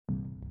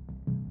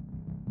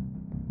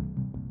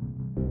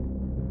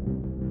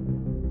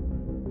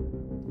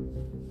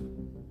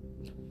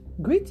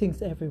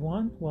Greetings,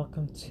 everyone.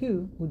 Welcome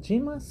to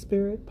Ujima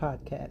Spirit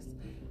Podcast.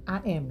 I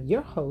am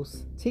your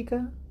host,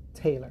 Tika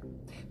Taylor.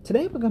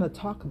 Today, we're going to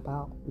talk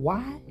about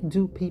why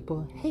do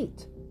people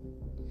hate?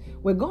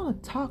 We're going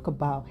to talk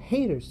about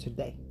haters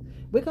today.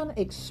 We're going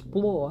to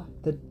explore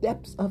the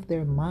depths of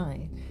their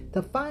mind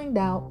to find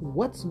out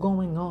what's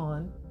going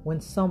on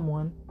when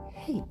someone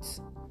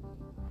hates.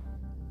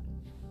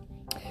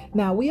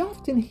 Now, we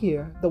often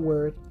hear the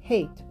word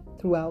hate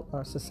throughout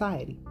our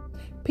society.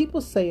 People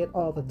say it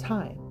all the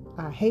time.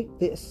 I hate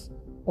this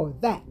or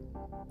that.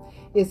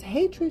 Is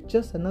hatred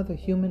just another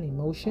human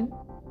emotion?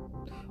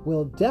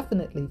 We'll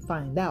definitely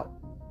find out.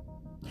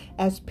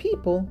 As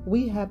people,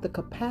 we have the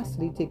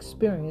capacity to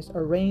experience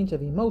a range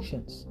of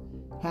emotions: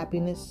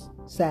 happiness,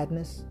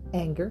 sadness,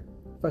 anger,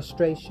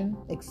 frustration,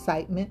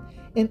 excitement,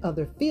 and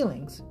other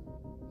feelings.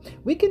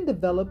 We can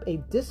develop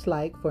a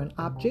dislike for an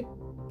object,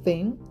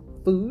 thing,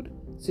 food,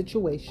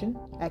 situation,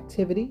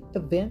 activity,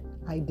 event,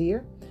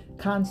 idea,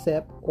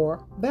 concept,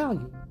 or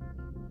value.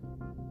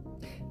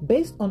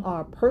 Based on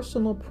our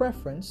personal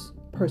preference,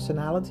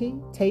 personality,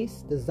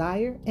 taste,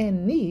 desire,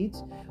 and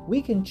needs,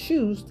 we can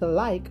choose to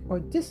like or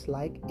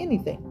dislike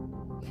anything.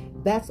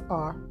 That's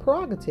our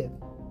prerogative.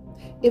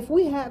 If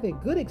we have a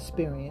good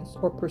experience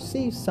or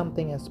perceive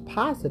something as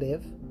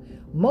positive,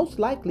 most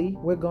likely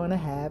we're going to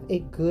have a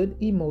good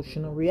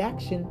emotional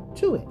reaction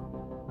to it.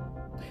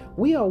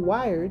 We are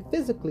wired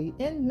physically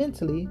and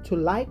mentally to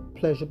like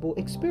pleasurable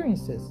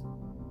experiences.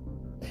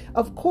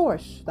 Of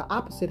course, the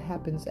opposite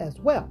happens as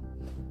well.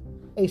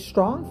 A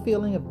strong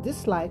feeling of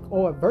dislike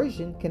or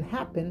aversion can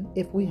happen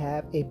if we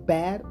have a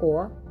bad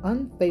or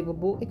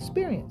unfavorable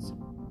experience.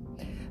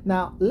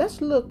 Now,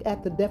 let's look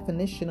at the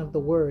definition of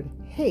the word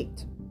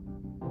hate.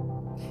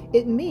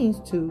 It means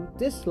to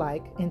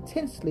dislike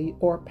intensely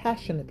or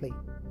passionately.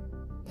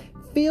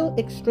 Feel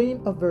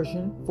extreme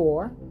aversion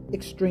for,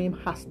 extreme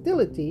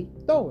hostility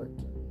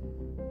toward.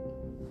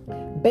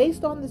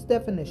 Based on this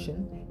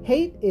definition,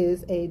 hate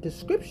is a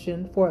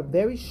description for a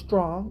very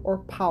strong or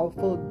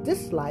powerful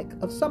dislike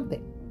of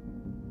something.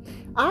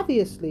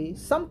 Obviously,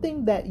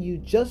 something that you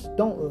just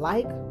don't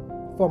like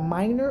for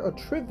minor or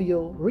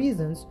trivial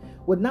reasons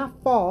would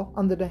not fall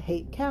under the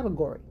hate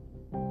category.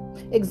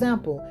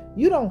 Example,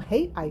 you don't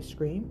hate ice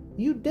cream,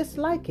 you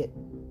dislike it.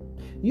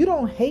 You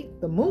don't hate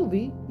the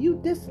movie,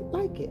 you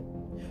dislike it.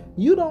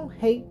 You don't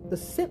hate the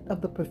scent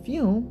of the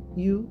perfume,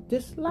 you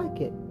dislike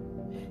it.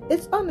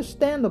 It's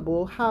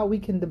understandable how we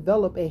can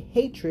develop a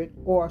hatred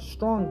or a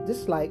strong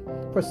dislike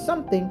for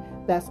something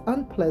that's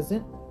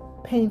unpleasant,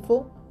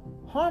 painful,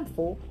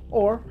 harmful,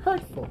 or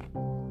hurtful.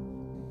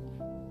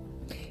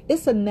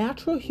 It's a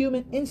natural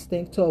human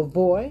instinct to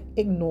avoid,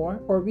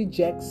 ignore, or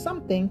reject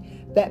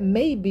something that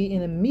may be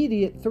an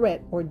immediate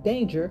threat or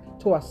danger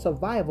to our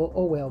survival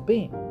or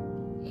well-being.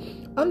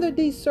 Under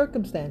these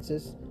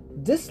circumstances,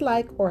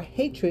 dislike or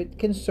hatred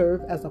can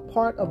serve as a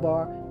part of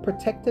our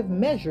protective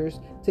measures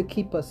to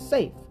keep us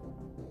safe.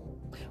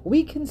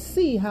 We can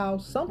see how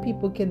some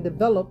people can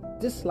develop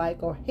dislike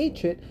or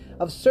hatred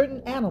of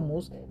certain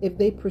animals if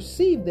they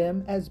perceive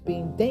them as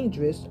being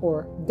dangerous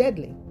or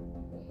deadly.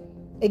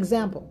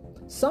 Example,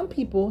 some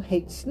people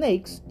hate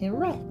snakes and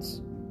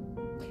rats.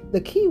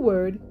 The key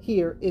word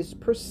here is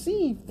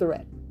perceived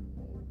threat.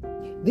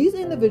 These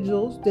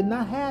individuals did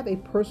not have a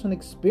personal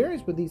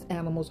experience with these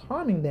animals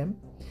harming them,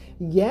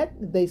 yet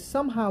they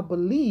somehow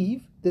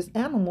believe this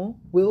animal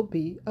will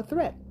be a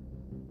threat.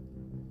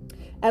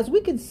 As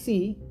we can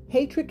see,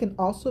 hatred can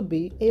also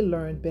be a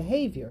learned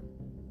behavior.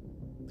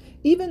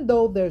 Even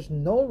though there's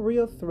no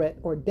real threat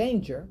or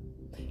danger,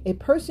 a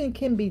person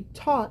can be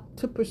taught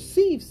to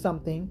perceive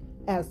something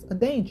as a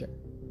danger,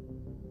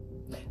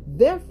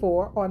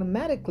 therefore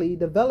automatically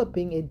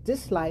developing a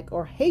dislike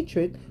or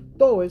hatred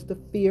towards the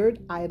feared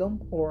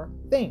item or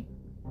thing.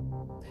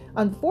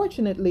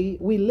 Unfortunately,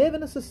 we live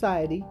in a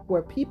society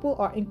where people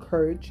are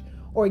encouraged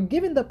or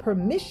given the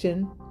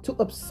permission to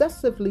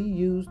obsessively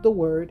use the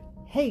word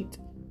hate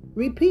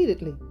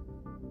repeatedly.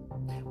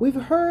 We've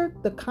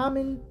heard the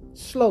common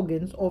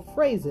slogans or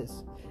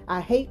phrases: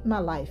 I hate my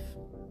life.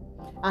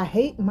 I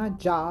hate my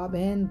job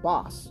and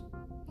boss.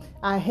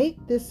 I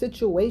hate this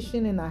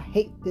situation and I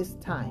hate this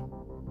time.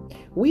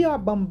 We are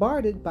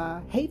bombarded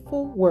by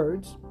hateful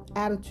words,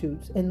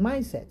 attitudes, and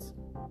mindsets.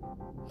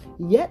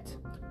 Yet,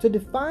 to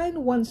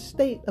define one's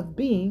state of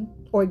being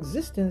or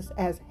existence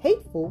as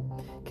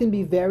hateful can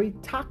be very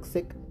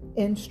toxic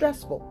and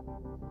stressful.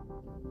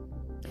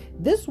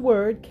 This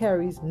word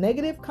carries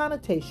negative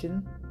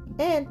connotation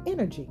and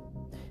energy.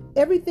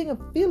 Everything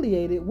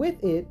affiliated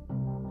with it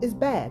is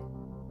bad.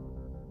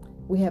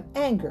 We have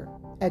anger,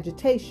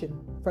 agitation,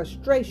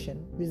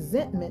 frustration,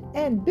 resentment,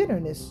 and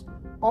bitterness,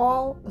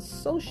 all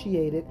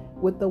associated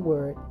with the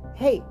word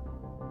hate.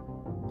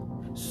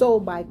 So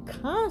by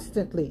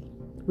constantly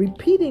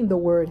repeating the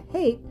word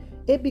hate,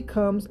 it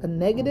becomes a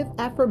negative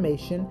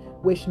affirmation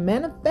which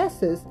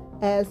manifests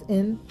as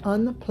an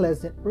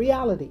unpleasant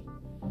reality.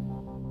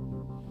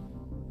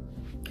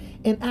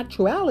 In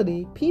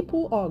actuality,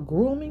 people are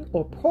grooming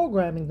or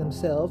programming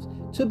themselves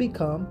to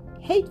become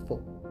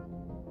hateful.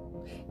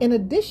 In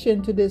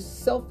addition to this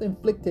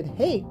self-inflicted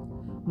hate,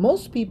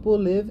 most people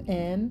live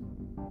in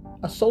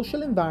a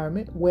social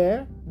environment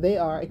where they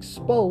are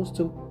exposed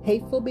to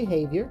hateful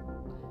behavior,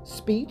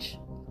 speech,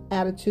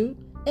 attitude,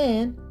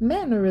 and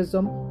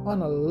mannerism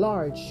on a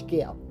large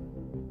scale.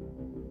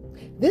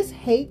 This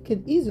hate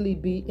can easily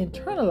be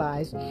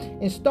internalized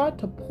and start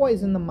to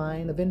poison the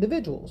mind of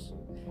individuals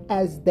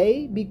as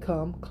they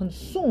become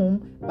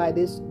consumed by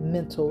this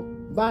mental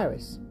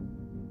virus.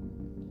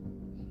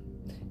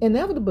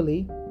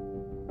 Inevitably,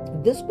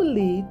 this will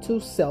lead to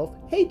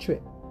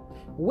self-hatred,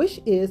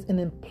 which is an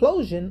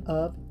implosion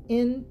of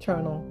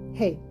internal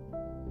hate.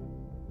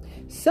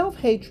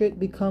 Self-hatred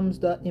becomes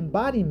the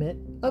embodiment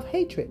of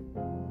hatred.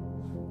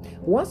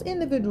 Once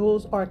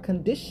individuals are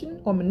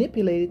conditioned or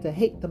manipulated to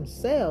hate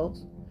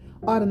themselves,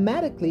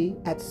 automatically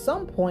at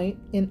some point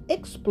an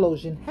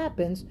explosion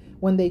happens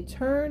when they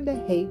turn the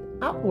hate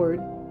outward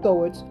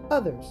towards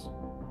others.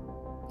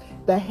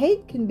 The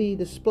hate can be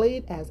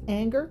displayed as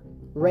anger,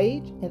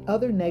 rage, and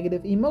other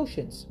negative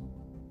emotions.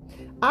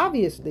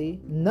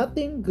 Obviously,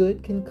 nothing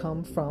good can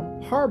come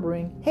from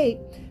harboring hate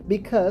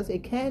because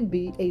it can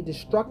be a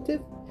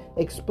destructive,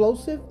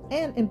 explosive,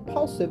 and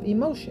impulsive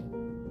emotion.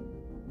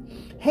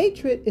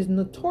 Hatred is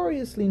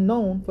notoriously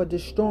known for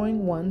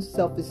destroying one's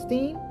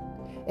self-esteem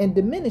and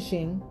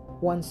diminishing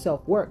one's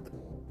self-worth.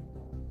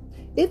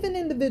 If an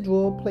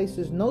individual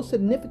places no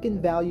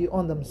significant value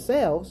on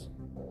themselves,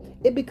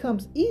 it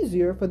becomes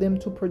easier for them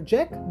to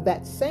project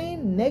that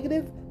same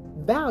negative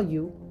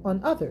value on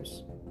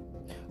others.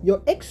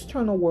 Your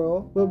external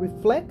world will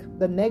reflect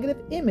the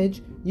negative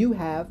image you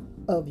have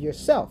of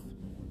yourself.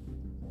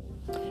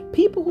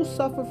 People who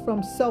suffer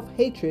from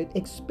self-hatred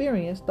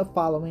experience the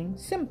following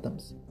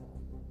symptoms.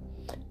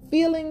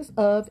 Feelings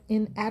of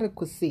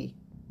inadequacy.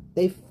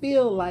 They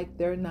feel like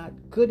they're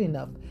not good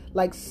enough,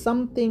 like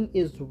something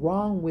is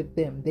wrong with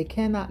them. They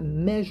cannot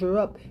measure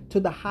up to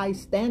the high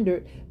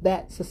standard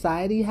that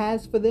society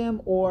has for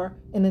them or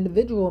an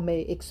individual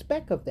may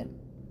expect of them.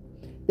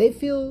 They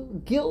feel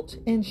guilt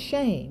and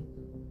shame.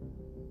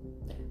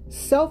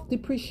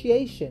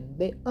 Self-depreciation.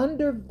 They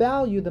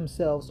undervalue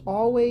themselves,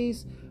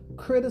 always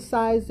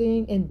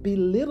criticizing and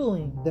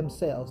belittling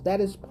themselves. That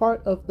is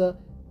part of the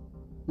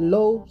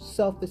low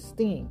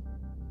self-esteem.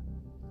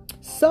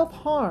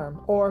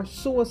 Self-harm or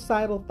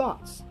suicidal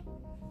thoughts.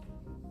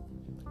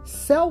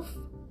 Self-fault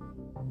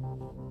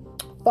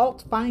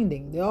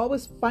finding. They're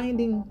always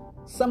finding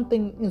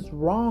something is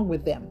wrong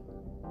with them.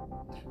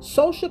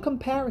 Social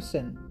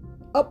comparison.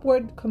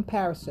 Upward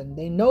comparison.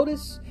 They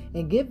notice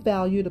and give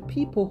value to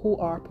people who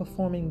are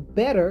performing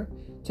better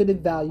to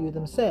devalue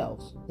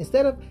themselves.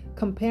 Instead of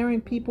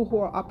comparing people who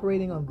are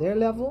operating on their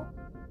level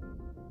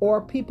or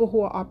people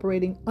who are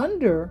operating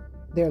under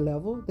their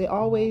level, they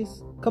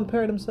always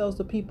compare themselves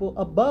to people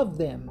above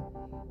them.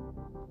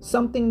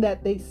 Something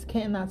that they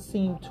cannot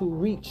seem to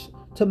reach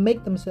to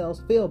make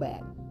themselves feel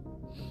bad.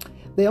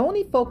 They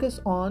only focus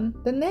on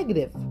the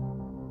negative.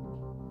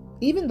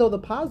 Even though the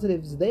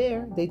positive is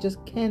there, they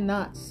just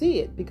cannot see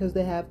it because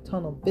they have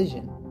tunnel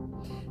vision.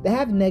 They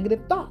have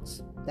negative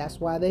thoughts. That's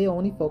why they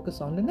only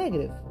focus on the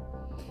negative.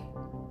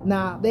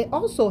 Now, they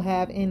also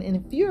have an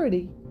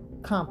inferiority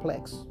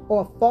complex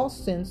or a false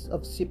sense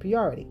of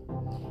superiority.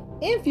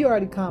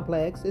 Inferiority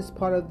complex is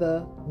part of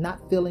the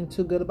not feeling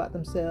too good about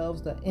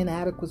themselves, the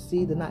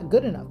inadequacy, the not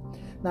good enough.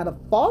 Now, the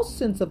false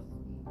sense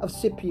of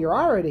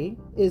superiority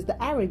is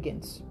the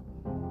arrogance.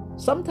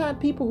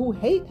 Sometimes people who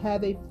hate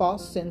have a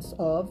false sense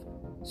of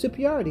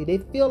superiority. They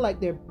feel like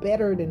they're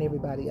better than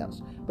everybody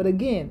else. But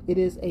again, it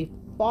is a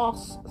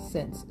false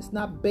sense. It's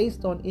not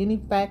based on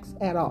any facts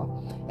at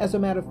all. As a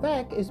matter of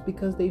fact, it's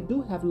because they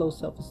do have low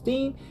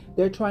self-esteem.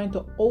 They're trying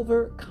to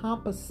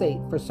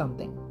overcompensate for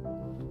something.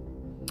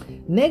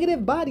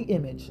 Negative body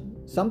image.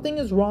 Something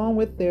is wrong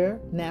with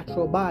their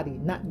natural body,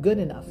 not good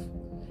enough.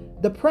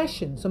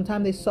 Depression.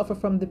 Sometimes they suffer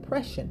from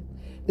depression.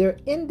 They're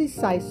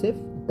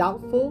indecisive,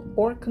 doubtful,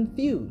 or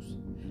confused.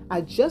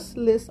 I just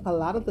list a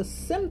lot of the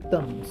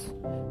symptoms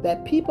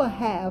that people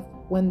have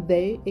when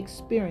they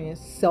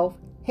experience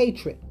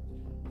self-hatred.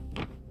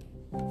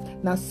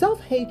 Now,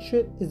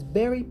 self-hatred is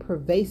very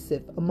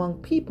pervasive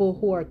among people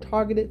who are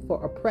targeted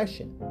for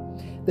oppression.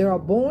 They are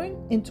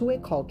born into a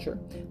culture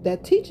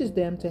that teaches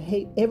them to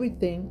hate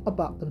everything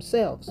about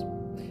themselves.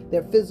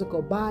 Their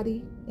physical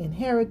body,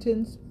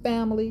 inheritance,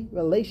 family,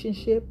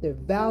 relationship, their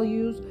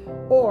values,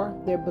 or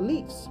their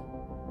beliefs.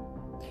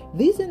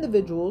 These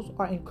individuals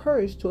are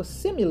encouraged to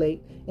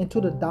assimilate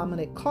into the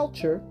dominant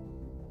culture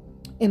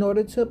in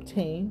order to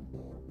obtain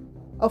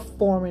a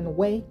foreign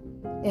way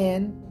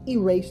and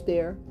erase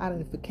their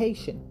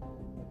identification.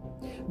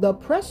 The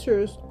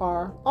oppressors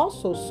are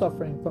also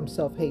suffering from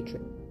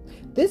self-hatred.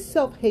 This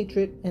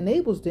self-hatred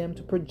enables them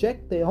to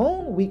project their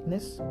own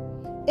weakness,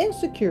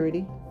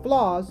 insecurity,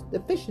 flaws,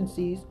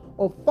 deficiencies,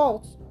 or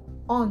faults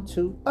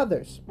onto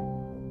others.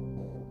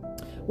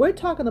 We're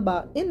talking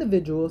about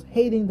individuals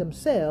hating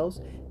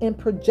themselves and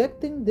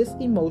projecting this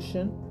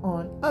emotion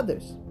on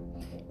others.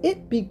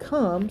 It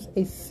becomes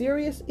a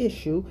serious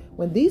issue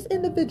when these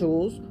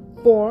individuals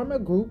form a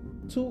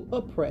group to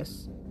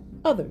oppress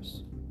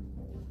others.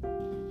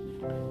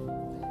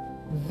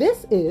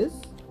 This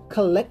is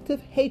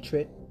collective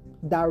hatred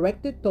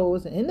directed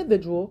towards an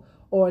individual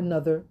or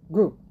another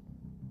group.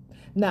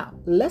 Now,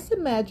 let's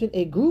imagine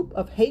a group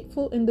of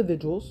hateful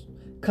individuals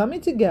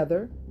coming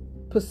together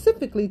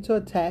specifically to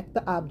attack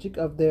the object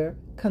of their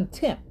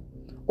contempt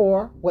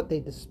or what they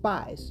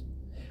despise.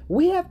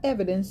 We have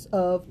evidence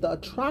of the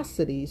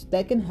atrocities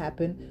that can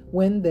happen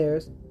when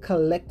there's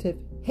collective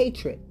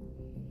hatred.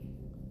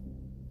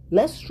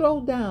 Let's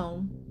stroll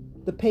down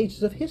the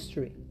pages of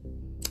history.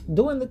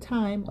 During the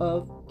time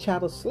of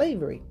chattel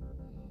slavery,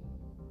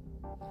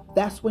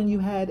 that's when you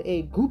had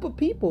a group of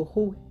people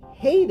who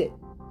hated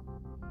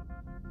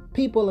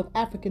people of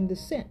African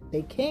descent.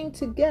 They came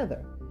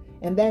together,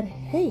 and that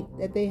hate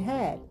that they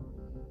had,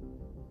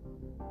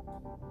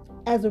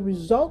 as a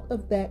result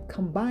of that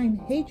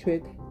combined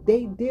hatred,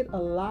 they did a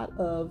lot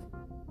of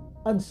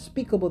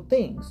unspeakable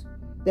things.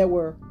 There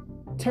were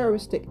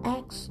terroristic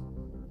acts,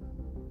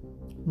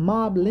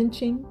 mob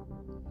lynching,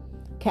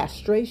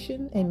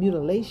 castration and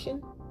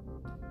mutilation,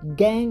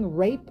 gang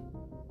rape,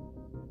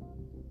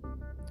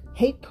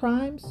 hate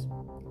crimes,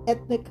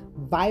 ethnic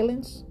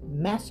violence,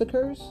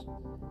 massacres,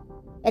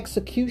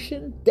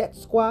 execution, death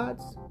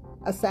squads,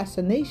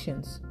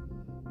 assassinations,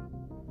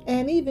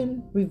 and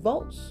even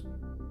revolts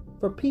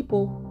for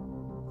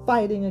people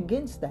fighting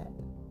against that.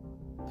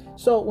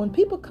 So when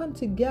people come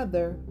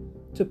together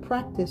to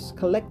practice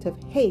collective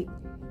hate,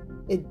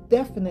 it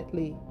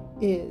definitely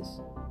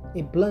is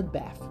a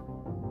bloodbath.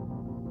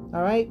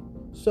 All right?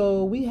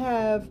 So we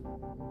have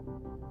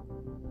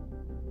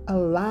a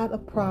lot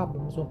of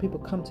problems when people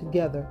come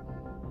together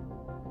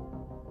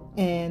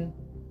and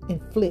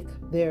inflict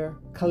their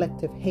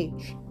collective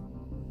hate.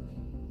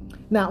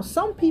 Now,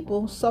 some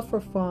people suffer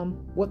from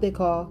what they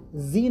call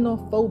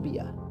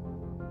xenophobia.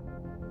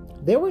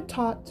 They were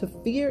taught to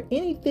fear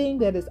anything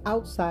that is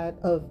outside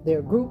of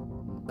their group,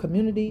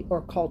 community,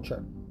 or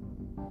culture.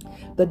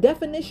 The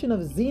definition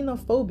of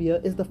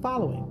xenophobia is the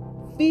following: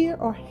 fear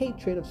or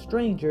hatred of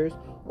strangers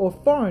or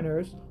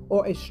foreigners,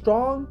 or a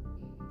strong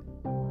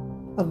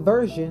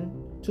aversion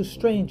to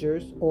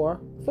strangers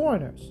or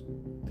foreigners.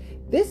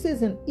 This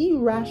is an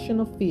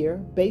irrational fear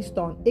based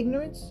on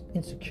ignorance,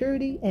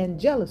 insecurity, and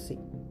jealousy.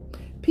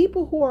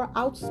 People who are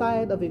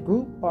outside of a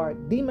group are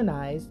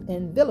demonized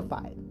and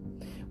vilified.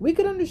 We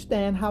could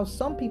understand how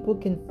some people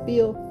can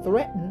feel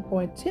threatened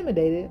or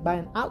intimidated by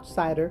an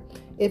outsider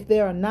if they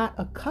are not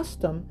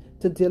accustomed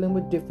to dealing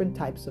with different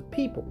types of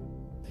people.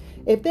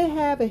 If they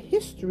have a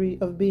history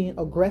of being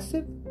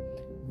aggressive,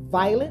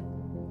 violent,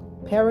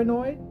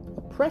 paranoid,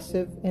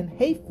 oppressive, and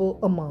hateful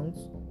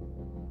amongst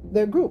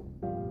their group,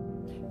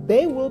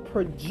 they will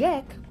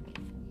project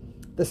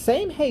the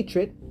same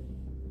hatred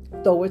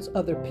towards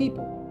other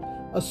people,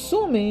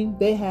 assuming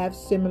they have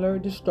similar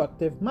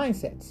destructive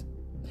mindsets.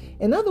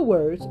 In other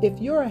words, if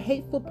you're a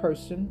hateful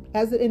person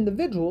as an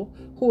individual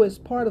who is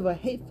part of a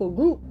hateful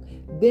group,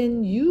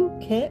 then you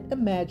can't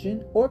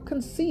imagine or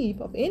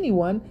conceive of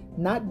anyone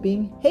not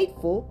being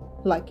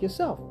hateful like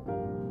yourself.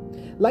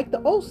 Like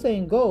the old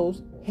saying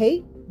goes,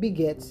 hate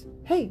begets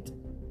hate,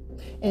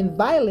 and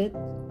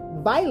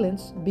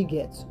violence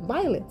begets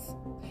violence.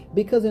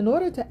 Because in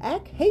order to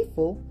act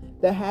hateful,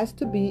 there has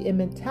to be a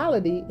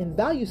mentality and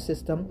value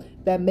system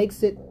that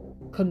makes it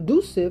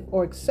conducive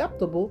or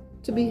acceptable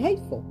to be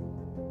hateful.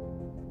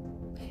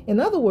 In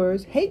other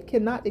words, hate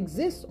cannot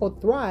exist or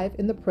thrive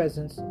in the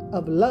presence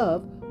of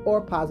love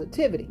or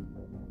positivity.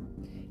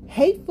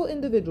 Hateful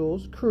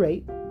individuals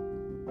create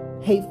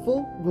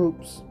hateful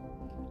groups.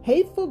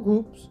 Hateful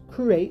groups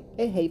create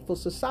a hateful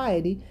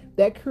society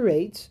that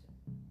creates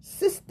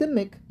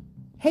systemic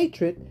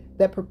hatred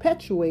that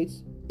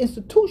perpetuates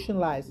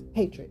institutionalized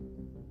hatred.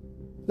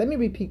 Let me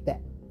repeat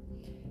that.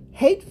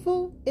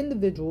 Hateful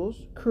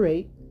individuals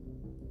create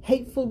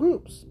hateful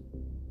groups.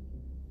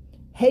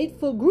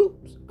 Hateful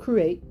groups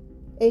create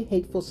a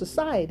hateful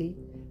society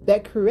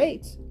that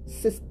creates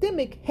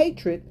systemic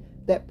hatred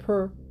that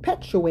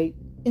perpetuate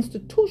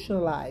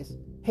institutionalized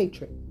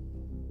hatred.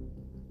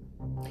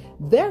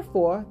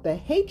 Therefore, the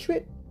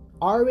hatred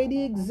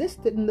already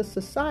existed in the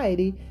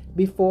society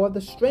before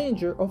the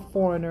stranger or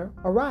foreigner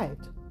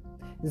arrived.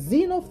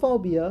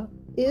 Xenophobia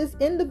is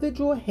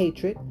individual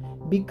hatred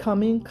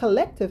becoming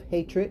collective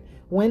hatred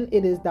when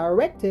it is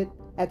directed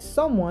at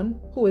someone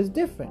who is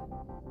different.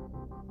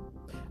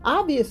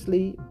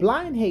 Obviously,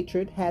 blind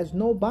hatred has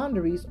no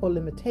boundaries or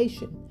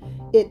limitation.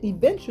 It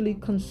eventually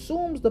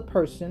consumes the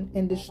person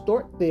and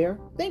distorts their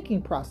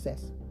thinking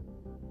process.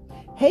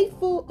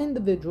 Hateful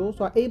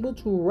individuals are able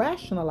to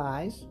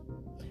rationalize,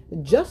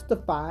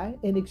 justify,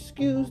 and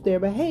excuse their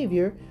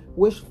behavior,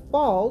 which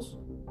falls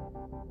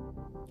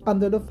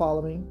under the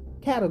following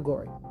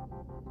category.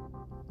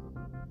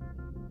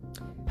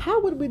 How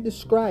would we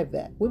describe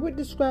that? We would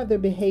describe their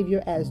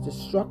behavior as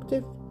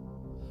destructive,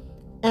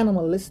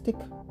 animalistic,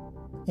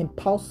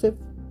 impulsive,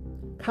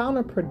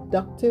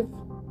 counterproductive,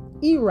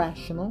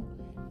 irrational,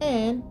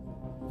 and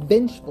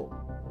vengeful.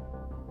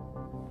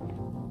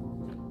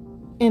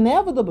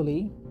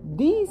 Inevitably,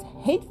 these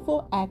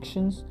hateful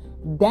actions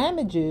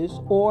damages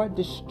or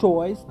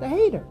destroys the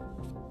hater.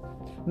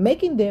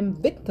 making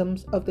them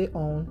victims of their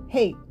own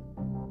hate.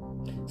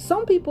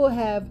 Some people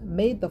have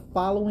made the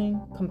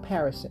following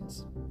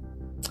comparisons.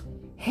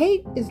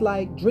 Hate is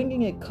like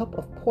drinking a cup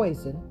of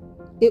poison.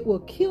 It will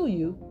kill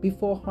you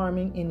before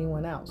harming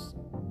anyone else.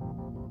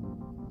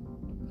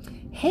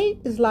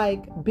 Hate is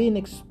like being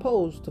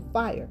exposed to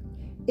fire.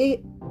 If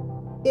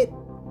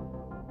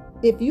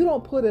you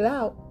don't put it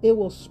out, it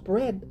will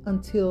spread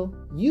until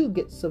you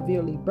get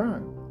severely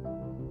burned.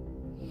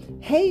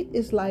 Hate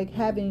is like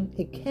having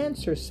a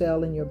cancer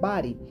cell in your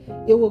body.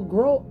 It will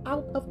grow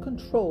out of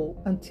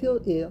control until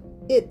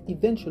it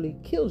eventually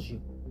kills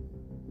you.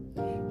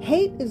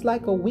 Hate is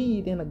like a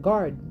weed in a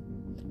garden.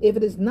 If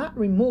it is not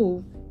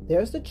removed,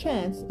 there's the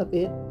chance of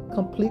it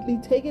completely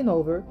taking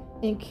over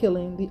and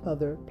killing the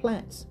other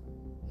plants.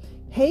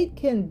 Hate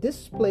can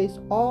displace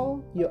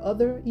all your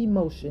other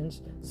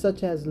emotions,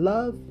 such as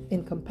love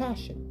and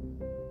compassion.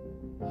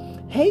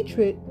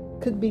 Hatred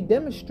could be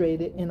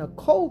demonstrated in a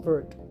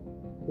covert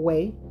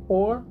way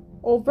or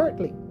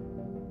overtly.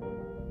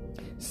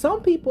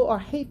 Some people are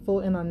hateful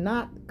and are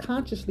not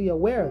consciously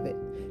aware of it.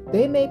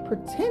 They may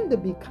pretend to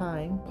be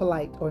kind,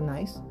 polite, or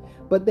nice,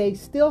 but they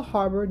still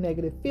harbor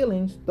negative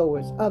feelings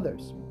towards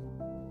others.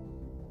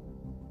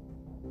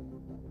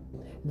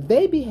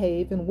 They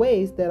behave in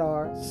ways that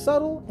are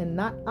subtle and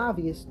not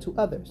obvious to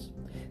others.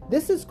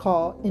 This is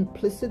called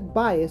implicit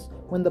bias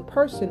when the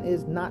person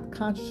is not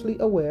consciously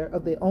aware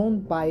of their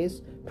own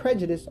bias,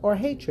 prejudice, or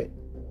hatred.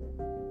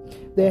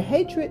 Their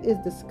hatred is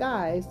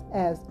disguised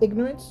as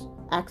ignorance,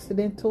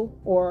 accidental,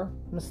 or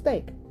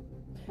mistake.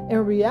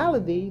 In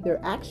reality, their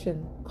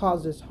action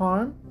causes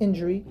harm,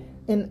 injury,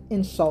 and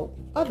insult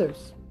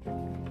others.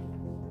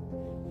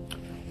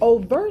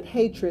 Overt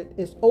hatred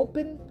is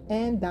open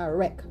and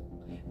direct.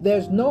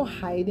 There's no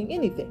hiding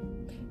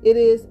anything. It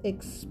is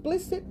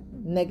explicit,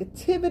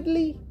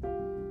 negatively,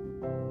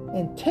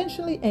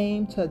 intentionally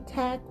aimed to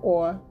attack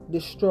or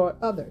destroy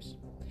others.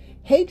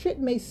 Hatred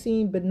may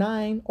seem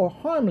benign or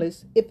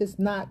harmless if it's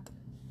not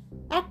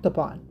acted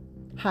upon.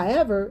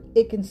 However,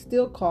 it can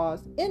still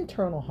cause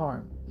internal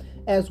harm,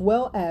 as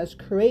well as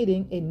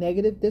creating a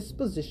negative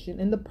disposition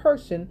in the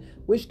person,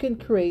 which can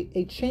create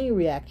a chain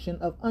reaction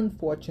of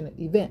unfortunate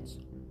events.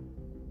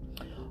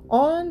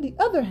 On the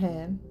other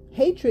hand,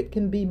 hatred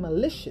can be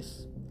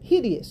malicious,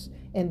 hideous,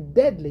 and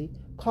deadly,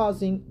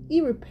 causing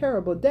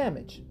irreparable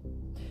damage.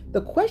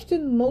 The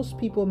question most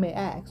people may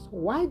ask,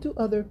 why do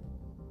other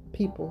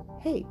people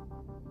hate?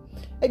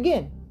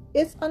 Again,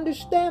 it's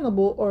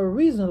understandable or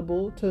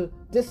reasonable to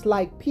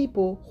dislike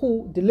people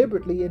who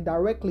deliberately and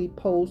directly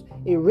pose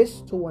a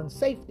risk to one's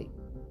safety.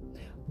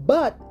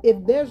 But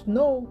if there's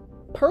no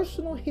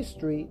personal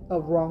history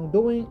of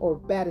wrongdoing or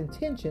bad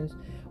intentions,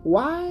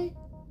 why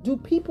do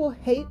people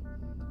hate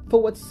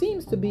for what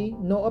seems to be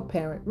no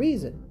apparent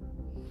reason?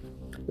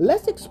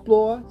 Let's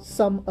explore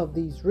some of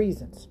these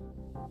reasons.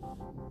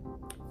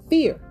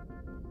 Fear.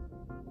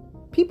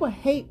 People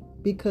hate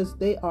because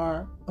they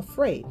are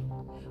afraid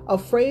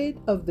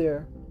of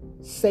their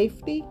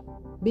safety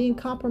being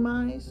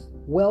compromised,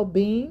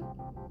 well-being.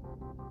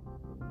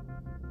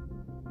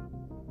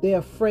 They're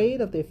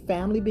afraid of their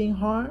family being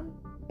harmed,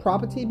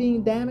 property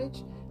being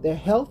damaged, their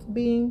health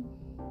being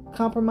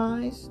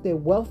compromised, their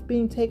wealth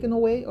being taken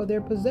away, or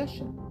their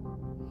possession.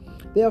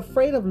 They're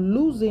afraid of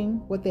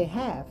losing what they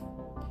have.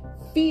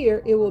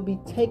 Fear it will be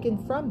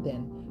taken from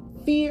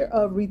them. Fear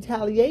of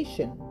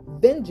retaliation,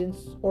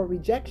 vengeance, or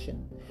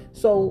rejection.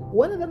 So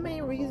one of the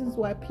main reasons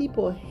why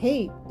people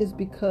hate is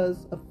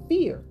because of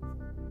fear.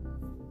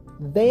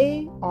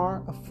 They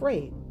are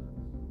afraid.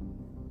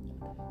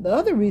 The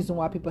other reason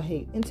why people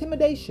hate: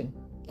 intimidation,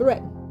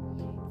 threaten,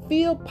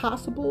 feel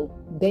possible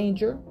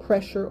danger,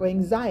 pressure, or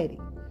anxiety.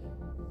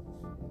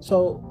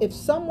 So if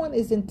someone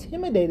is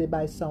intimidated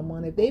by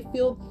someone, if they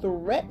feel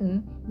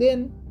threatened,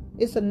 then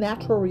it's a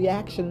natural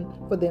reaction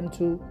for them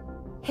to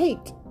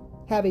hate,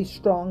 have a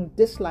strong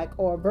dislike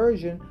or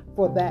aversion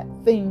for that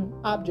thing,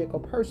 object, or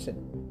person.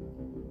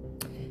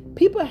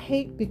 People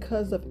hate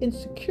because of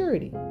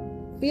insecurity,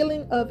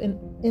 feeling of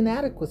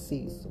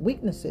inadequacies,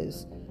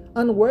 weaknesses,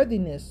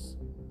 unworthiness,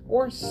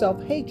 or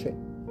self-hatred.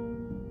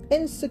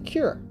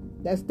 Insecure.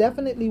 That's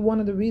definitely one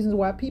of the reasons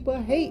why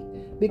people hate,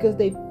 because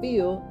they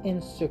feel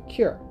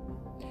insecure.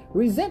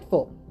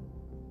 Resentful.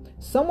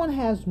 Someone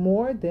has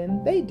more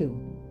than they do.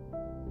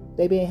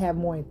 They may have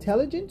more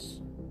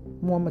intelligence,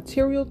 more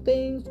material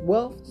things,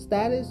 wealth,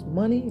 status,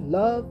 money,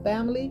 love,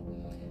 family,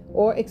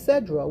 or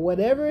etc.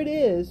 Whatever it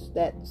is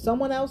that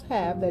someone else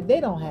have that they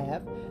don't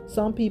have,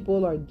 some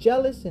people are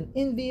jealous and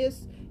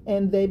envious,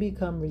 and they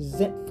become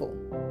resentful.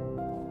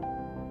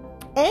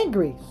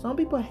 Angry. Some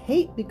people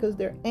hate because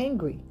they're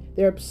angry.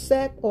 They're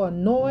upset or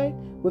annoyed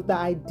with the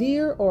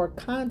idea or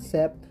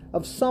concept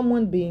of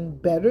someone being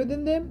better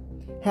than them,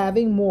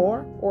 having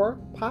more, or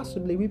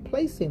possibly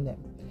replacing them.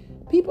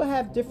 People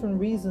have different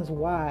reasons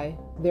why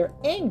they're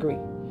angry.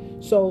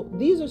 So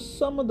these are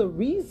some of the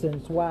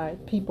reasons why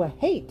people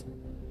hate.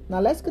 Now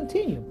let's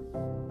continue.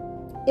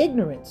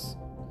 Ignorance.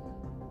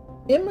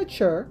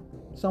 Immature.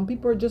 Some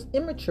people are just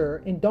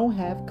immature and don't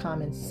have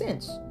common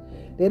sense.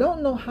 They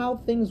don't know how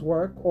things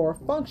work or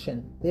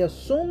function. They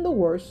assume the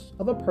worst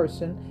of a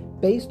person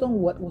based on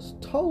what was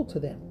told to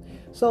them.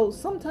 So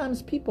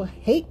sometimes people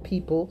hate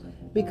people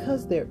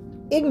because they're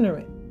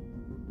ignorant,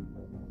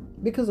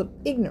 because of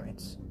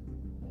ignorance.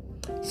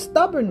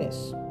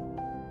 Stubbornness.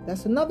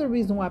 That's another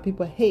reason why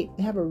people hate.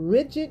 They have a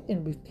rigid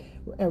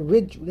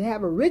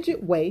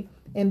way,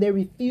 and they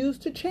refuse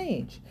to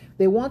change.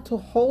 They want to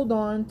hold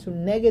on to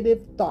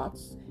negative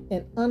thoughts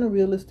and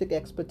unrealistic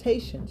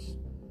expectations.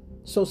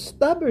 So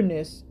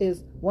stubbornness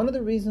is one of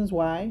the reasons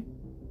why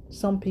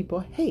some people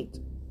hate.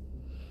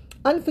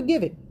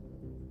 Unforgiving.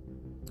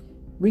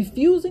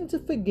 Refusing to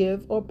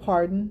forgive or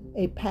pardon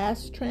a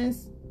past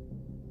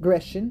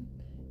transgression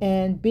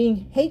and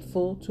being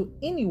hateful to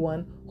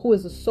anyone who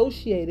is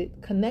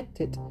associated,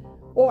 connected,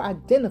 or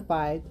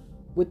identified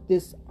with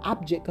this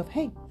object of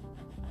hate.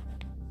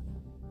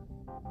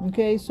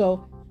 Okay,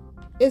 so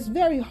it's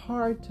very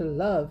hard to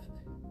love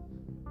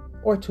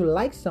or to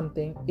like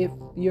something if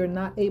you're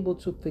not able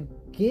to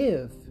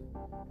forgive.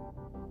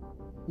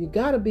 You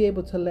got to be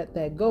able to let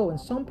that go. And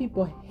some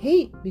people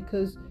hate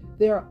because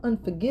they are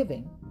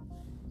unforgiving.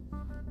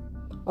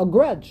 A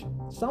grudge.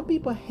 Some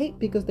people hate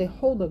because they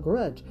hold a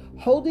grudge,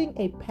 holding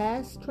a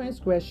past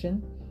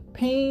transgression,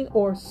 pain,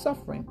 or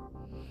suffering,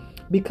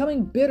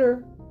 becoming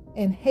bitter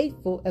and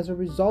hateful as a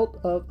result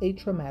of a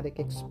traumatic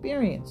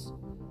experience.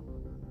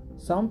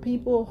 Some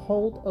people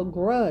hold a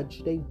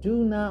grudge. They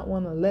do not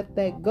want to let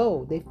that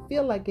go. They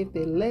feel like if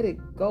they let it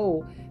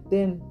go,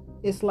 then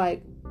it's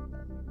like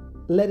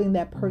letting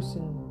that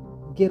person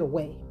get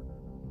away.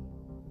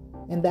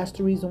 And that's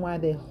the reason why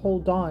they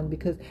hold on,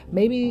 because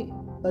maybe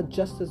a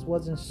justice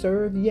wasn't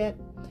served yet.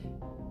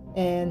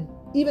 And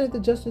even if the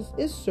justice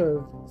is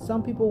served,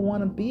 some people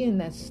want to be in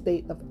that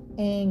state of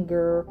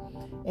anger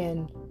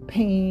and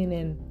pain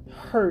and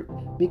hurt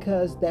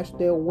because that's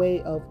their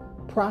way of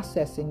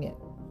processing it.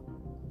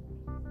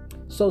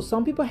 So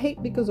some people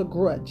hate because of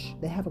grudge.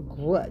 They have a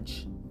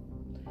grudge.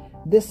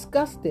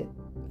 Disgusted,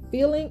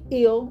 feeling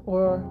ill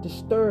or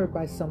disturbed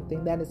by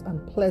something that is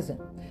unpleasant.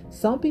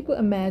 Some people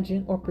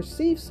imagine or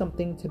perceive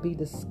something to be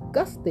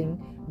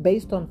disgusting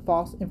based on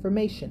false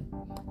information,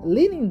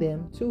 leading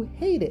them to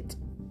hate it.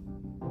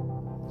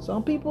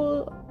 Some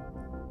people,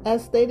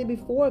 as stated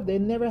before, they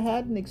never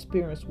had an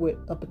experience with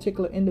a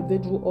particular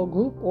individual or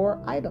group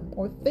or item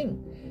or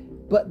thing,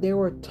 but they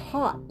were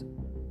taught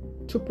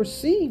to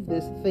perceive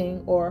this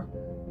thing or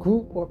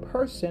group or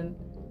person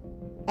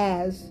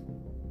as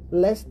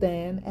less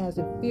than, as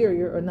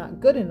inferior, or not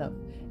good enough.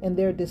 And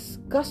they're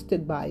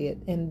disgusted by it.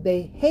 And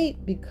they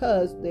hate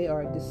because they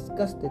are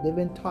disgusted. They've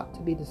been taught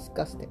to be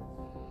disgusted.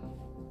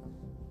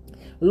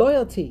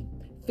 Loyalty.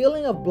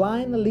 Feeling of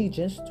blind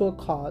allegiance to a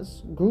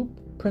cause,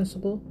 group,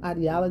 principle,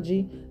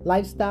 ideology,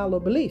 lifestyle, or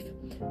belief.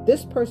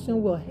 This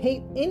person will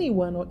hate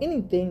anyone or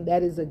anything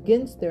that is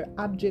against their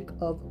object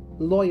of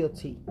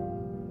loyalty.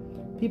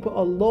 People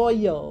are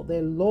loyal.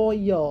 They're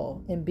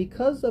loyal. And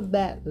because of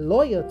that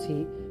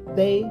loyalty,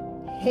 they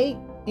hate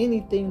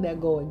anything that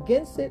go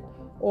against it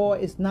or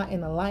is not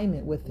in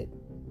alignment with it.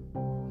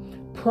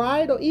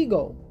 Pride or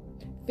ego.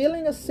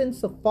 Feeling a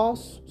sense of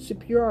false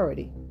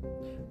superiority.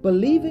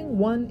 Believing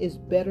one is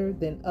better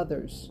than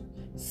others.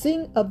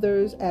 Seeing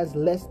others as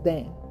less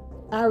than.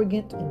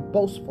 Arrogant and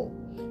boastful.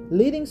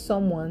 Leading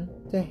someone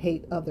to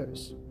hate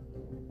others.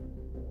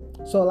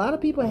 So a lot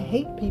of people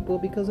hate people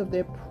because of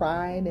their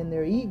pride and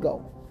their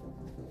ego.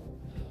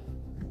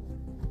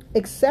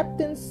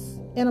 Acceptance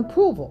and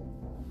approval.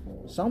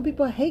 Some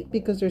people hate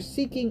because they're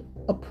seeking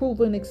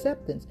approval and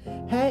acceptance.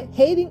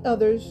 Hating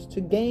others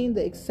to gain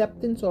the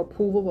acceptance or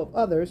approval of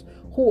others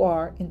who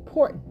are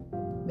important.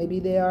 Maybe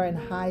they are in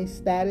high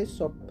status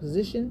or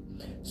position,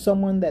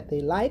 someone that they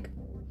like.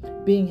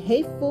 Being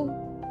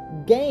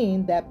hateful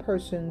gain that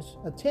person's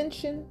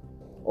attention,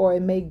 or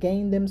it may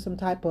gain them some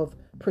type of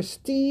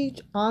prestige,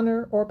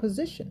 honor, or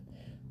position.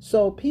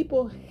 So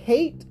people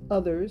hate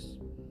others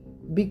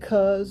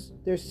because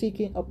they're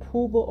seeking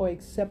approval or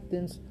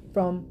acceptance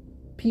from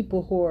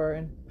people who are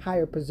in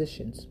higher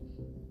positions.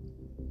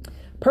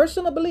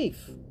 Personal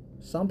belief.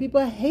 Some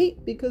people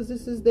hate because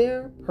this is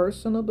their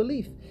personal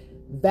belief.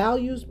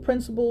 Values,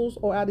 principles,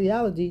 or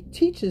ideology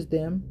teaches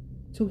them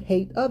to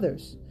hate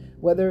others,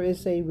 whether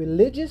it's a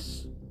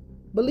religious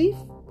belief,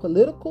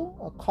 political,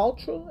 or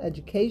cultural,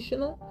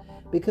 educational,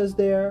 because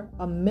they're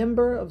a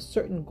member of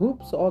certain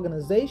groups,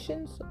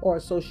 organizations, or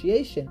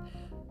association.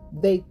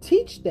 They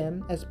teach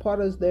them as part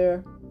of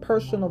their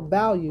personal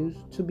values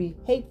to be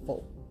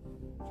hateful.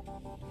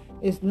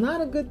 It's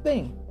not a good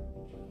thing.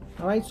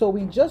 All right, so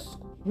we just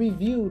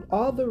reviewed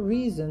all the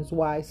reasons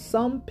why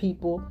some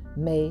people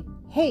may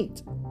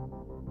hate.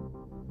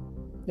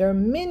 There are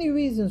many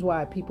reasons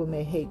why people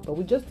may hate, but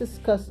we just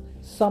discussed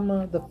some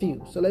of the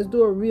few. So let's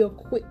do a real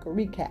quick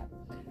recap.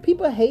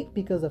 People hate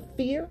because of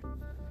fear,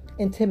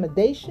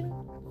 intimidation,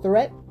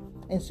 threat,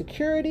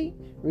 insecurity,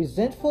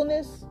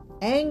 resentfulness,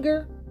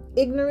 anger,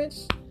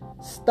 ignorance,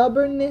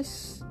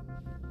 stubbornness,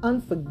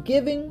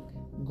 unforgiving,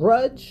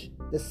 grudge,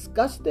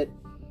 disgusted,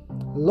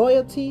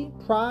 loyalty,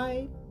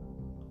 pride,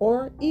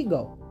 or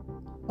ego,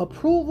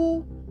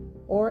 approval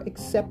or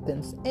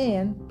acceptance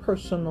and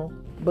personal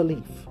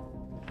belief.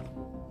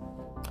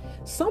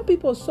 Some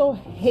people are so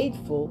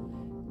hateful,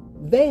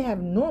 they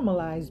have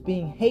normalized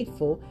being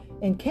hateful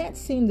and can't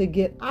seem to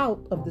get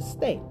out of the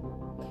state.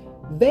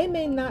 They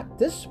may not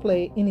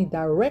display any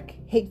direct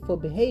hateful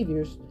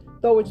behaviors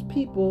towards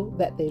people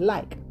that they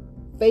like,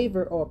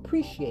 favor, or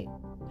appreciate,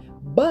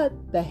 but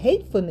the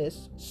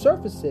hatefulness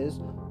surfaces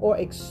or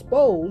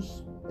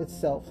exposes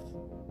itself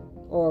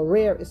or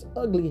rear its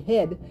ugly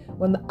head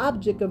when the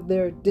object of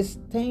their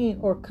disdain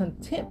or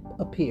contempt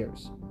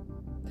appears.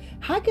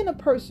 How can a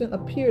person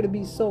appear to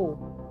be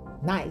so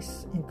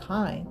nice and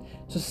kind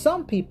to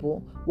some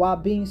people while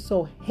being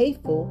so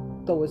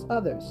hateful towards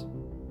others?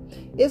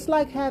 It's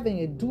like having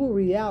a dual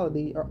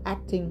reality or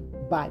acting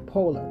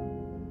bipolar.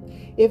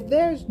 If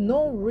there's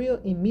no real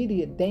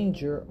immediate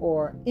danger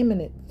or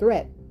imminent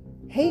threat,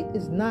 hate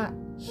is not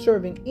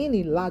serving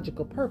any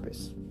logical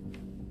purpose.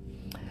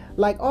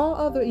 Like all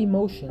other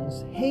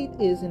emotions, hate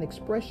is an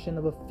expression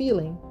of a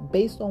feeling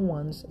based on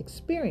one's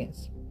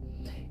experience.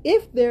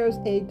 If there's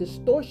a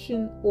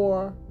distortion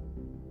or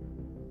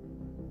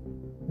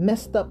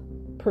messed up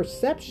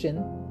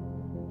perception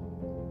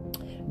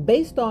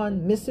based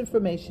on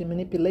misinformation,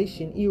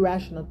 manipulation,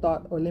 irrational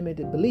thought, or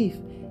limited belief,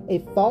 a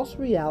false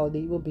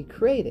reality will be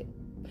created.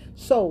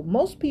 So,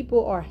 most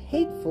people are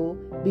hateful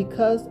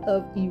because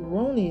of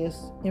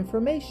erroneous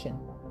information,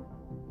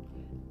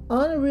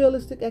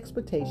 unrealistic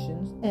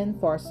expectations, and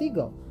false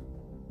ego.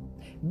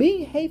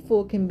 Being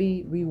hateful can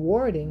be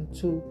rewarding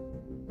to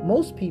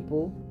most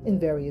people in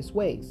various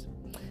ways.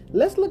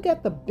 Let's look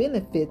at the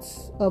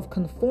benefits of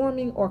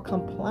conforming or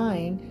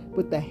complying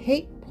with the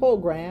hate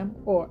program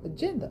or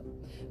agenda.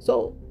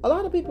 So, a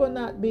lot of people are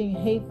not being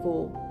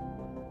hateful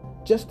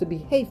just to be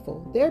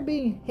hateful. They're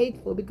being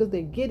hateful because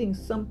they're getting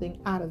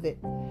something out of it.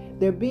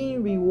 They're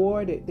being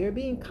rewarded. They're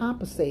being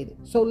compensated.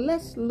 So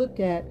let's look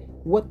at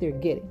what they're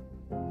getting.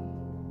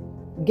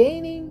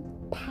 Gaining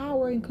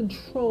power and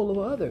control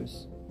over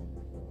others.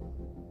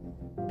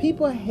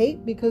 People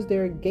hate because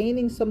they're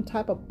gaining some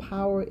type of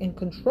power and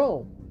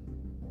control.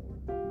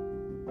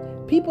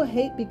 People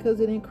hate because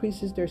it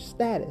increases their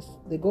status.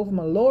 They go from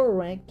a lower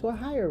rank to a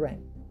higher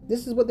rank.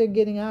 This is what they're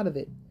getting out of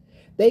it.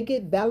 They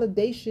get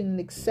validation and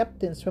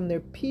acceptance from their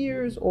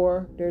peers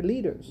or their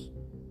leaders.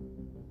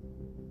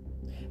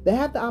 They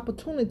have the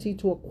opportunity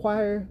to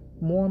acquire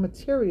more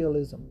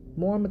materialism,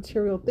 more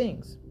material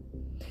things.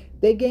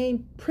 They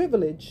gain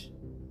privilege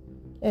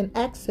and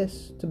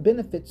access to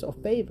benefits or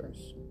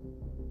favors.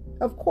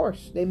 Of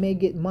course, they may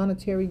get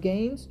monetary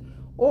gains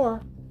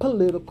or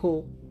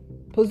political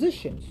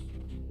positions.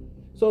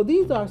 So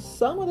these are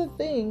some of the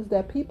things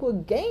that people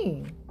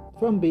gain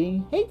from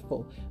being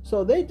hateful.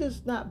 So they're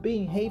just not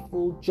being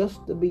hateful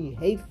just to be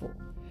hateful.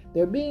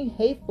 They're being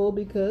hateful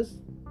because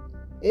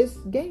it's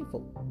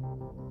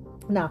gainful.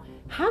 Now,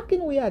 how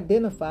can we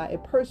identify a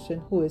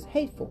person who is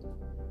hateful?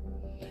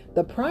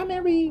 The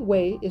primary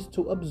way is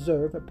to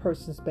observe a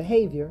person's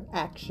behavior,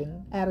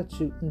 action,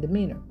 attitude, and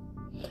demeanor.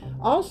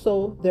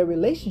 Also, their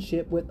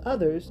relationship with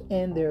others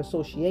and their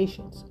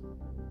associations.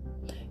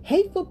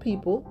 Hateful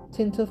people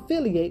tend to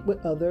affiliate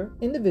with other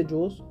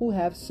individuals who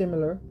have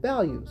similar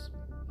values.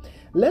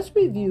 Let's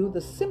review the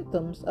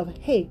symptoms of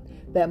hate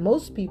that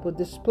most people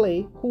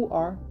display who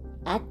are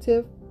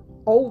active,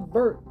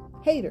 overt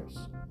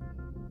haters.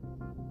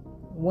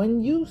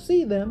 When you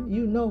see them,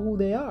 you know who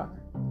they are.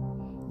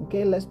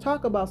 Okay, let's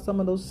talk about some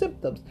of those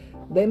symptoms.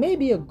 They may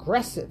be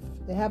aggressive.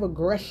 They have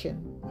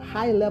aggression, a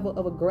high level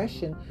of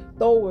aggression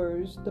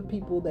towards the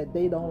people that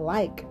they don't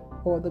like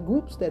or the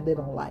groups that they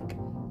don't like.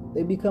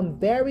 They become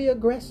very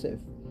aggressive,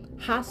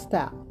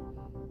 hostile,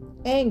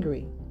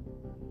 angry.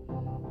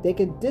 They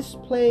can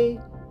display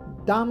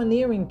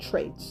domineering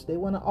traits. They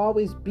want to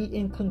always be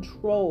in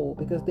control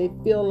because they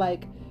feel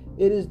like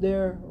it is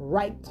their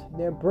right,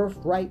 their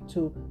birthright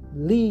to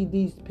lead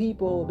these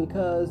people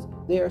because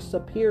they're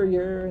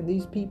superior and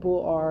these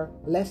people are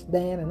less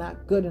than and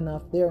not good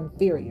enough. They're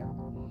inferior.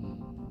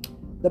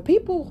 The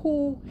people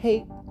who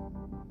hate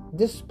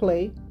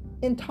display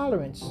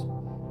intolerance.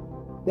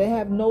 They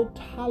have no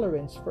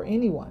tolerance for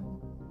anyone,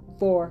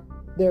 for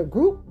their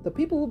group. The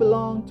people who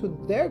belong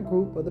to their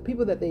group or the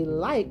people that they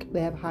like,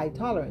 they have high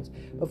tolerance.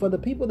 But for the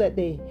people that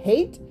they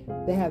hate,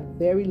 they have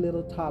very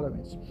little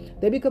tolerance.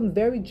 They become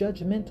very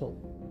judgmental.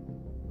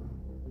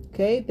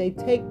 Okay? They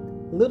take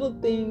little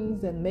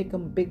things and make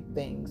them big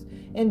things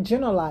and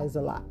generalize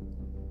a lot.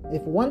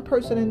 If one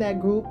person in that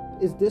group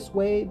is this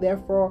way,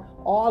 therefore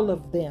all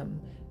of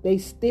them, they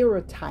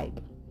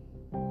stereotype.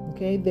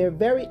 Okay? They're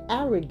very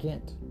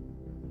arrogant.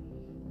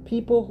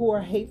 People who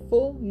are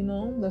hateful,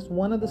 that's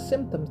one of the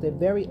symptoms. They're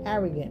very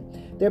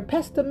arrogant. They're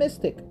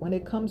pessimistic when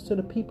it comes to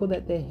the people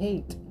that they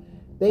hate.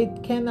 They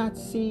cannot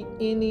see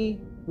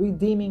any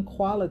redeeming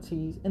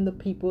qualities in the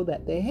people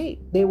that they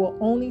hate. They will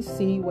only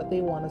see what they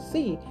want to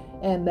see,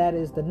 and that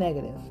is the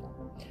negative.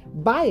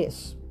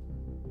 Bias.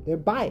 They're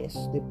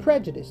biased. They're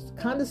prejudiced.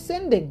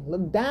 Condescending.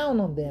 Look down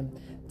on them.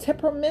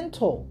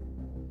 Temperamental.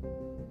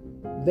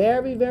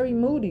 Very, very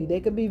moody. They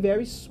could be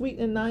very sweet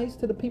and nice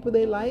to the people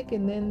they like,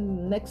 and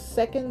then next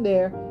second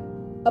they're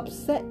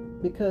upset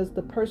because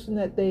the person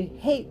that they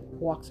hate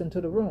walks into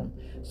the room.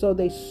 So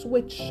they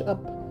switch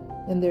up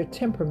in their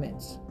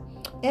temperaments.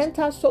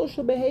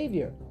 Antisocial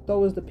behavior,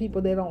 those the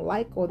people they don't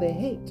like or they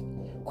hate.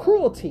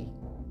 Cruelty,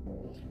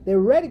 they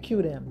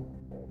ridicule them.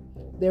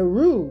 They're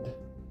rude,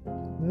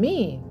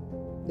 mean.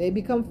 They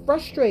become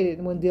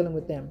frustrated when dealing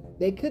with them.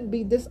 They could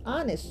be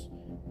dishonest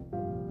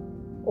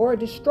or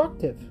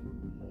destructive.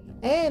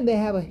 And they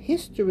have a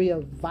history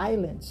of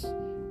violence,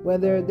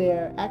 whether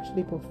they're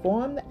actually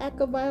perform the act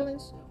of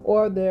violence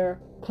or they're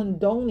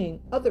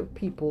condoning other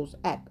people's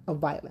act of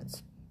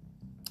violence.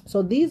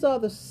 So these are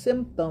the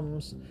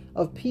symptoms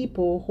of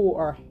people who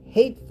are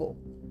hateful.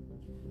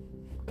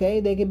 Okay,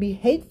 they can be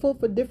hateful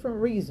for different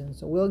reasons,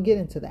 so we'll get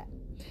into that.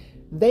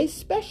 They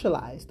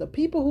specialize, the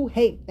people who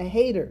hate, the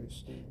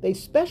haters, they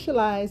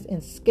specialize in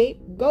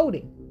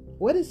scapegoating.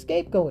 What is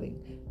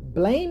scapegoating?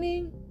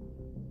 Blaming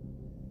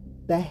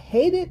the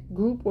hated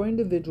group or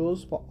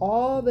individuals for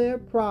all their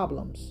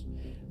problems,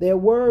 their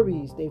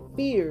worries, their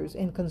fears,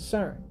 and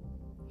concern.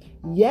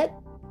 Yet,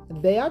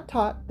 they are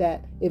taught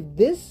that if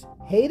this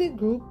hated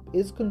group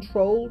is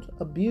controlled,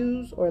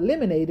 abused, or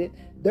eliminated,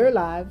 their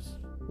lives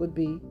would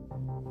be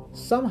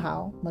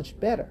somehow much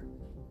better.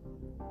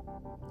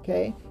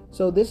 Okay,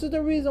 so this is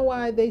the reason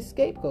why they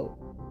scapegoat.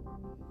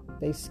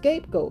 They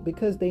scapegoat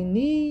because they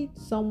need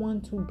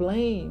someone to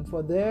blame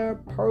for their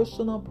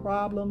personal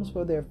problems,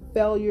 for their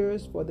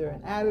failures, for their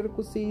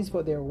inadequacies,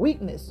 for their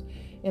weakness.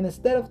 And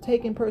instead of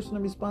taking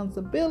personal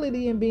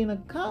responsibility and being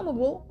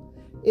accountable,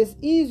 it's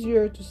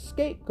easier to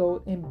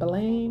scapegoat and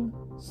blame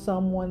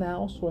someone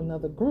else or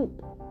another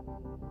group.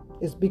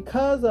 It's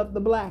because of the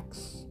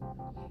blacks.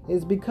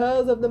 It's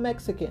because of the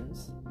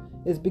Mexicans.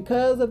 It's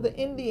because of the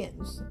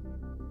Indians.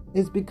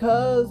 It's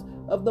because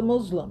of the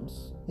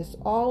Muslims. It's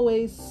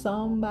always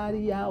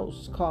somebody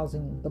else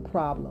causing the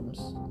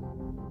problems.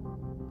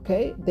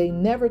 Okay? They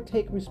never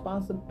take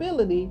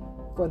responsibility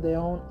for their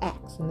own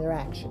acts and their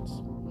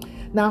actions.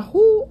 Now,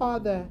 who are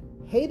the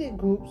hated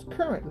groups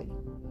currently?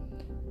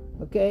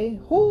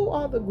 Okay? Who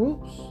are the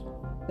groups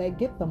that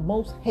get the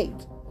most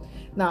hate?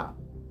 Now,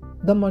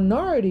 the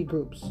minority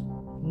groups,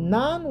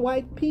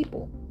 non-white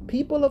people,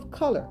 people of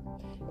color,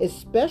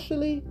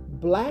 especially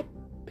black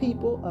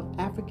people of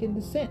African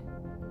descent.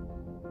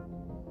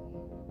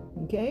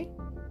 Okay?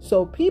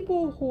 So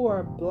people who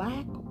are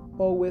black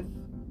or with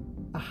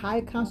a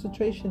high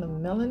concentration of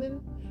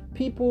melanin,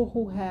 people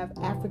who have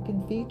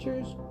African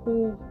features,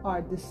 who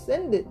are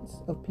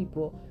descendants of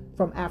people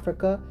from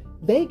Africa,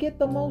 they get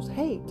the most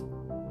hate.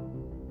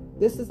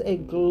 This is a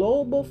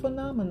global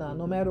phenomenon.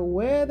 No matter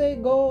where they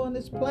go on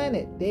this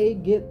planet, they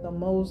get the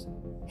most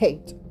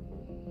hate.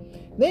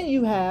 Then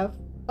you have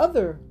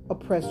other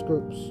oppressed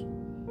groups,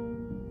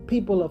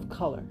 people of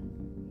color.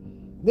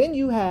 Then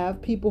you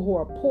have people who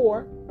are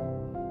poor,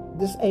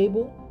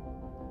 disabled,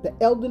 the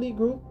elderly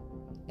group,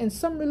 and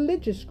some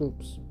religious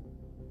groups.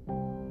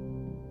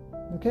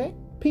 Okay?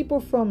 People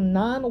from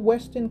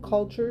non-Western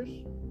cultures,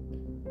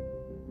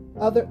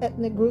 other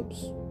ethnic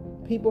groups,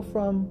 people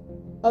from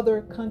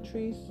other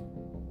countries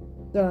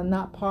that are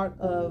not part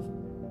of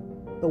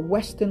the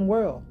Western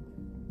world.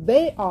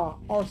 They are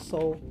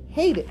also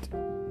hated.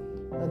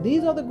 Now,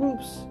 these are the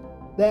groups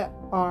that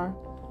are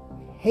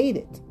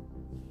hated.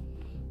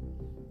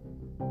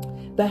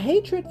 The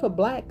hatred for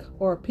black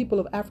or people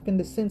of African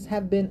descent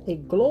have been a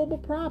global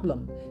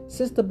problem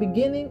since the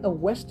beginning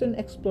of Western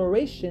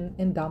exploration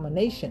and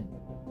domination.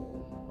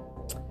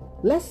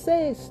 Let's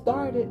say it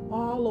started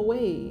all the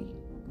way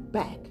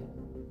back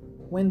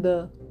when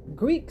the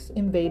Greeks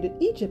invaded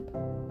Egypt.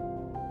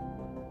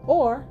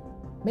 Or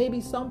maybe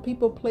some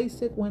people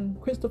place it when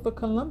Christopher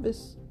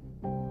Columbus,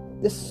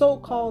 the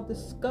so-called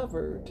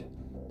discovered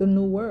the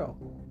New World.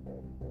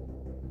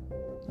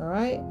 All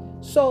right.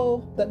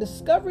 So the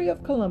discovery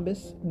of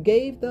Columbus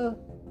gave the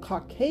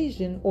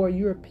Caucasian or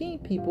European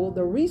people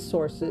the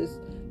resources,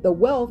 the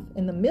wealth,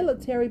 and the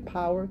military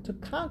power to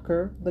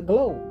conquer the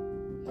globe.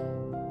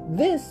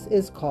 This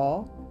is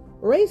called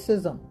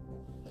racism.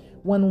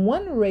 When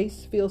one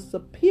race feels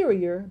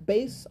superior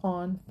based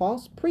on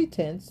false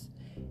pretense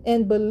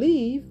and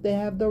believe they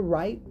have the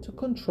right to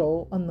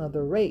control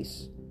another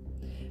race.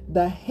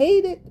 The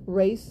hated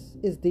race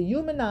is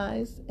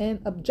dehumanized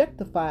and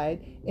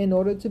objectified in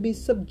order to be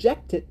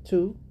subjected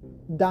to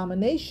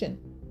domination.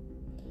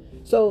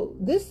 So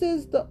this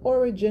is the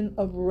origin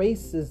of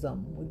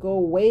racism. We go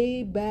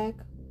way back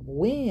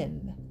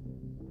when,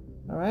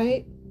 all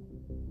right?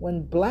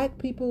 When black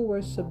people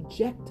were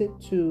subjected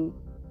to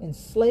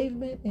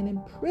enslavement and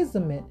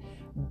imprisonment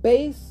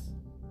based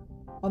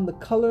on the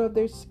color of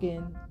their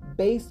skin,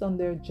 based on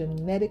their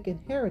genetic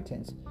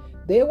inheritance.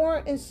 They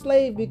weren't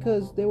enslaved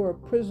because they were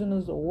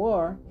prisoners of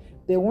war.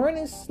 They weren't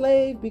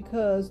enslaved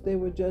because they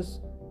were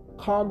just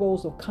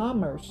cargoes of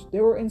commerce. They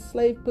were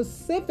enslaved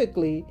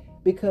specifically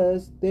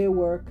because they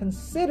were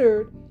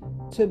considered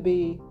to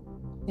be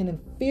an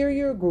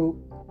inferior group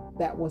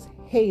that was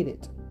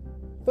hated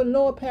for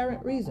no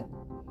apparent reason.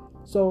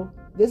 So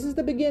this is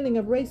the beginning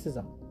of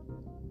racism.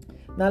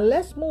 Now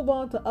let's move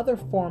on to other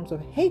forms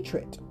of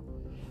hatred.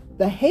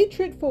 The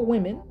hatred for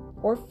women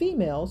or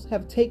females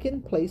have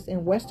taken place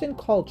in Western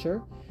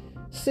culture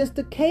since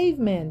the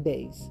caveman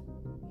days.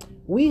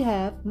 We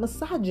have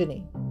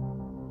misogyny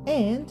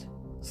and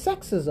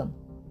sexism.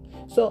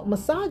 So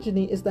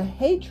misogyny is the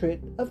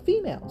hatred of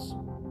females.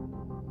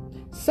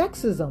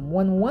 Sexism,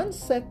 when one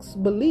sex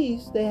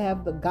believes they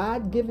have the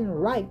God-given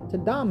right to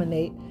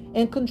dominate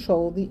and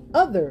control the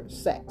other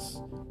sex.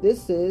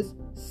 This is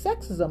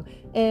sexism.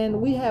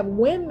 And we have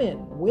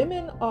women.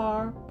 Women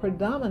are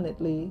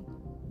predominantly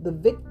the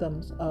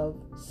victims of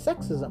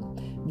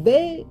sexism.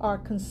 They are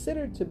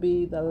considered to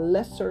be the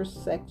lesser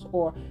sex,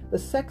 or the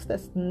sex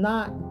that's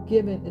not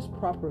given its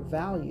proper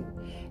value.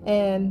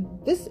 And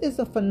this is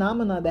a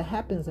phenomenon that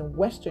happens in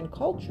Western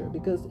culture,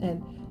 because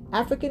in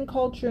African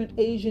culture and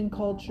Asian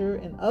culture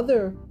and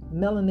other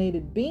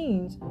melanated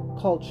beings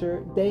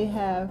culture, they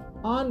have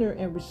honor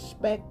and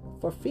respect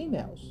for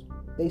females.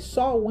 They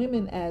saw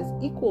women as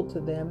equal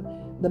to them,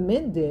 the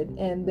men did,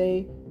 and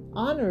they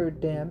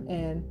honored them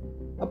and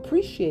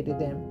appreciated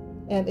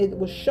them. And it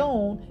was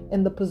shown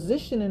in the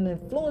position and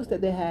influence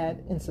that they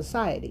had in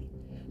society.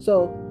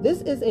 So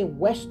this is a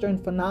Western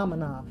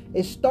phenomenon.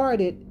 It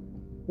started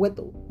with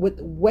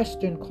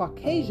Western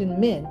Caucasian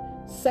men,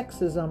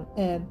 sexism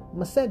and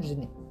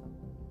misogyny.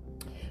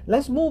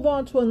 Let's move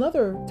on to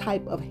another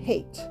type of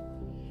hate.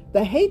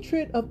 The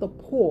hatred of the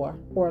poor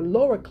or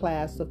lower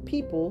class of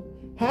people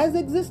has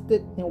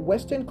existed in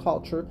Western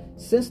culture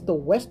since the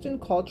Western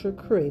culture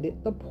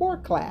created the poor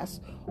class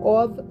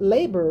of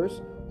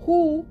laborers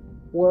who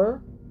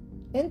were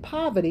in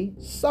poverty,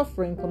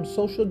 suffering from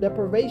social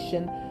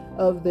deprivation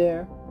of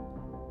their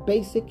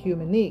basic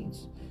human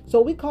needs. So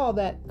we call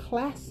that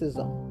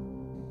classism.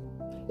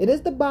 It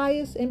is the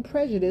bias and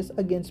prejudice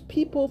against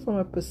people from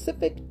a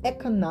specific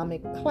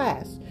economic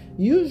class.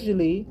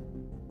 Usually,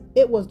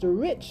 it was the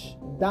rich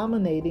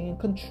dominating and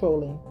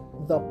controlling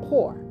the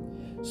poor.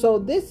 So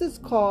this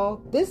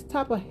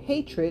type of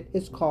hatred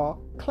is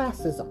called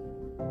classism.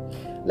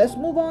 Let's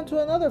move on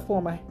to another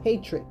form of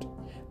hatred.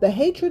 The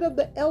hatred of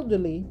the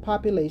elderly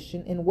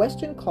population in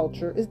Western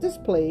culture is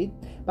displayed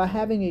by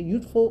having a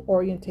youthful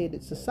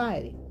orientated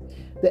society.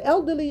 The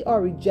elderly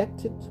are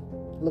rejected,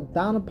 looked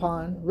down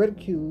upon,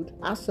 ridiculed,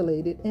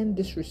 isolated, and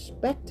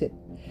disrespected.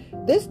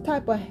 This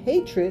type of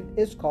hatred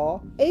is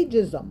called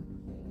ageism.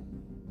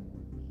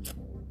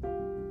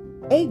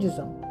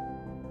 Ageism,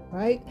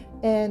 right?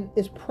 And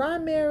it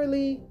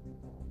primarily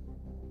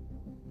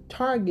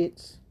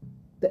targets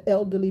the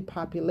elderly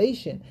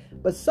population.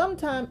 But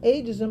sometimes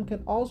ageism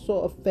can also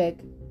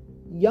affect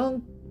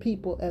young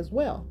people as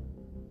well.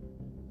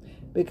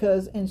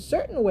 Because in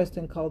certain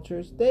Western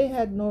cultures, they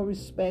had no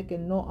respect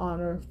and no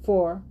honor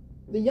for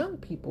the young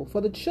people,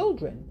 for the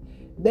children.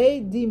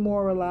 They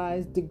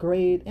demoralize,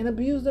 degrade, and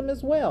abuse them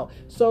as well.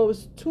 So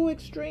it's two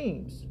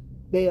extremes.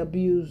 They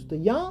abuse the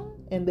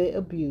young and they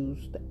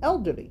abuse the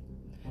elderly.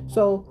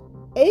 So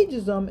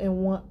ageism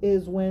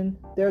is when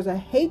there's a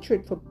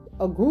hatred for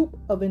a group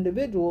of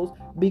individuals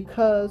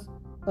because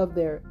of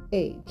their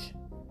age.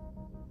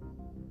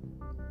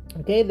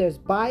 Okay, there's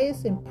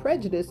bias and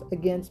prejudice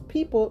against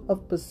people of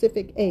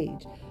specific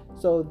age.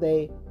 So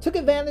they took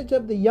advantage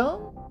of the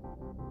young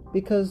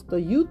because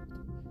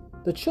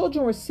the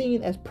children were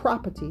seen as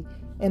property,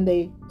 and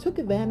they took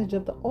advantage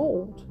of the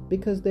old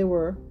because they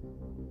were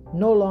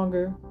no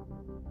longer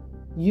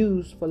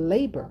used for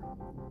labor.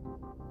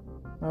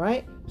 All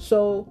right,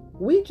 so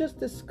we just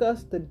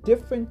discussed the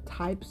different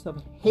types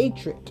of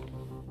hatred.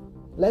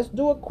 Let's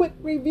do a quick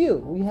review.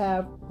 We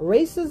have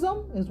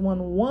racism is when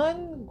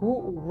one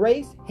group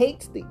race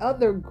hates the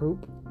other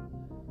group.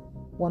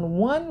 When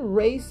one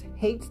race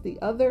hates the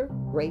other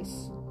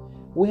race.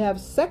 We have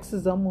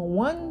sexism when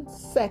one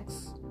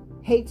sex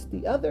hates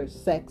the other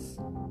sex.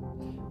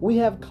 We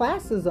have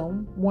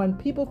classism when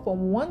people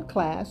from one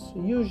class,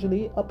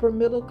 usually upper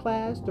middle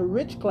class, the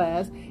rich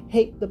class,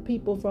 hate the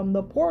people from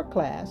the poor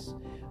class.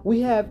 We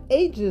have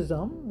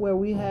ageism, where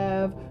we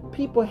have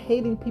people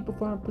hating people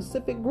from a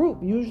specific group,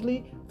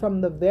 usually from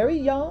the very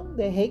young,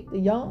 they hate the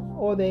young,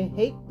 or they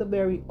hate the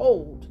very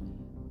old.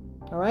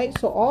 All right,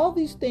 so all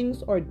these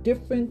things are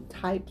different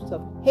types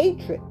of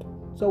hatred.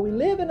 So we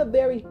live in a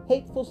very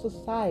hateful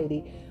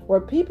society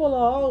where people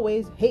are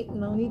always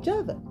hating on each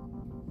other.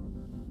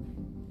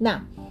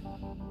 Now,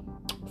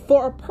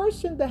 for a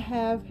person to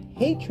have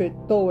hatred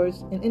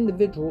towards an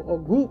individual or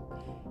group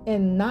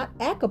and not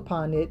act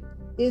upon it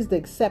is the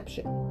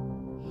exception.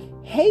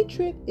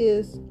 Hatred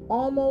is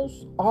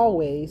almost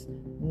always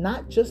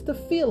not just a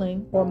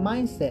feeling or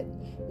mindset.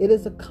 It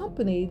is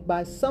accompanied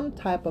by some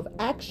type of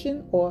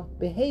action or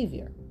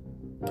behavior.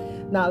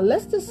 Now,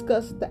 let's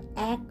discuss the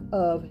act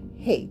of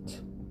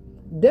hate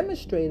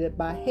demonstrated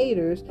by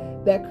haters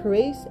that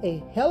creates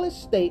a hellish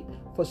state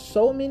for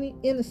so many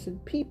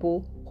innocent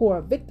people who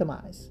are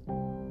victimized.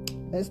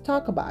 Let's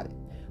talk about it.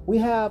 We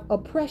have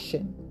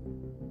oppression.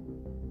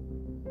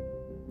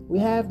 We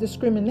have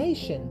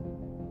discrimination,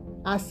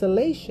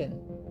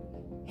 isolation,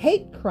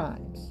 hate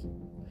crimes,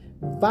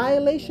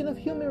 violation of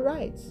human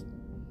rights,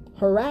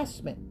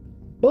 harassment,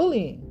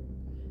 bullying,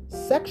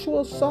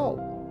 sexual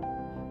assault,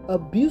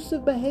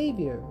 abusive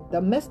behavior,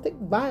 domestic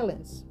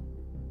violence,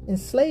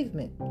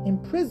 enslavement,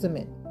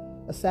 imprisonment,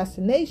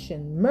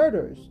 assassination,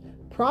 murders,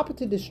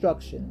 property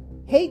destruction,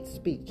 hate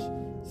speech,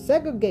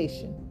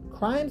 segregation,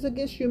 crimes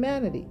against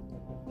humanity,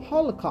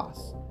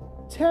 Holocaust,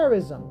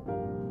 terrorism,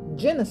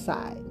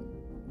 genocide.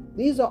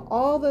 These are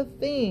all the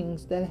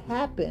things that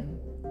happen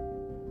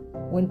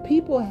when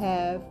people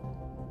have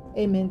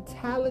a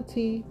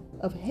mentality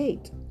of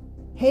hate.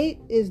 Hate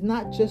is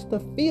not just a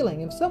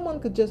feeling. If someone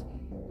could just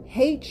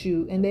hate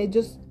you and they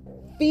just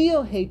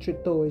feel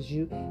hatred towards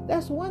you,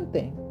 that's one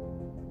thing.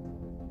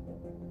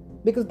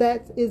 Because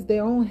that is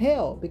their own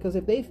hell. Because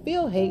if they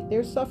feel hate,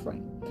 they're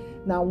suffering.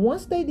 Now,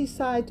 once they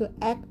decide to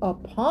act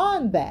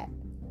upon that,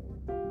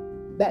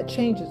 that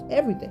changes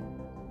everything.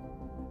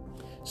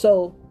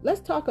 So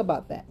let's talk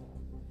about that.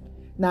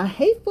 Now,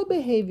 hateful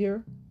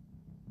behavior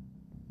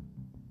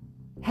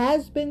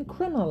has been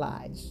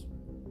criminalized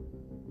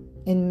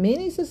in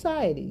many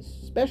societies,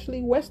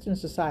 especially Western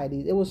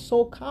societies. It was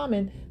so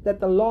common that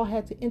the law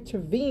had to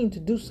intervene to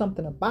do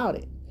something about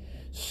it.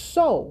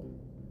 So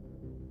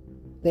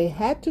they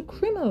had to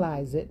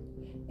criminalize it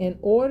in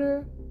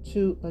order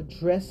to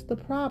address the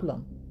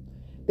problem.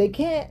 They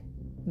can't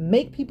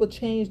make people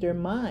change their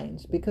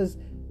minds because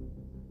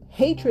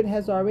hatred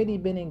has already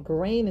been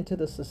ingrained into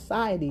the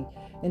society,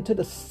 into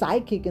the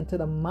psychic, into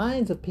the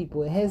minds of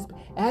people. It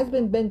has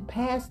been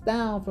passed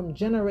down from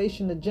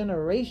generation to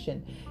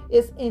generation.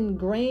 It's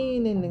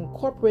ingrained and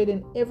incorporated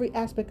in every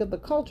aspect of the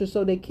culture,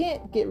 so they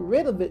can't get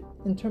rid of it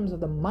in terms of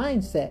the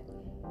mindset.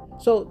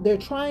 So they're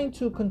trying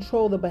to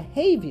control the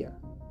behavior.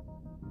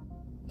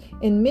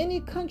 In many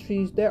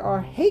countries, there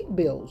are hate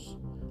bills,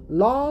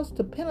 laws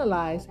to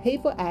penalize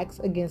hateful acts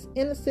against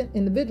innocent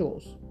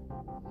individuals.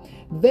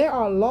 There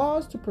are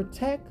laws to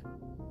protect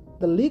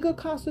the legal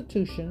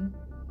constitution,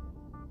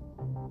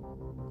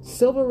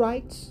 civil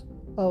rights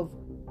of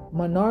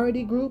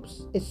minority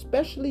groups,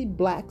 especially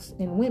blacks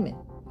and women.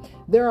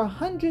 There are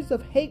hundreds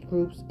of hate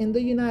groups in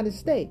the United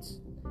States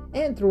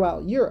and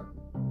throughout Europe.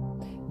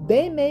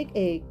 They make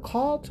a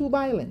call to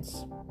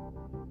violence.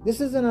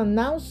 This is an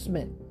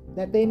announcement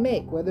that they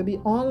make, whether it be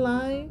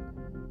online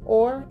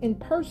or in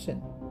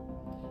person.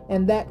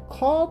 And that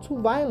call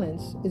to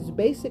violence is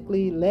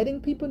basically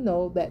letting people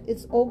know that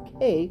it's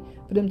okay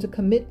for them to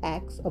commit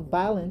acts of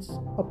violence,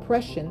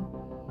 oppression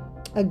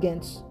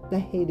against the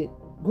hated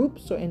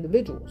groups or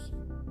individuals.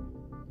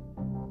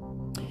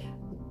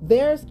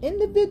 There's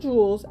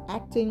individuals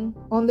acting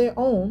on their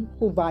own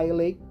who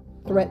violate,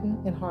 threaten,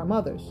 and harm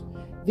others.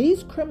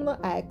 These criminal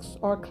acts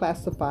are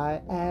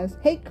classified as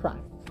hate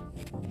crime.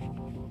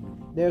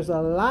 There's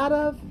a lot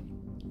of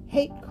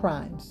hate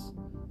crimes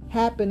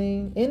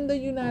happening in the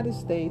United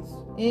States,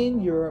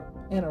 in Europe,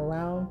 and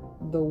around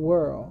the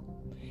world.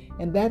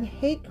 And that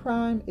hate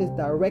crime is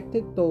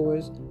directed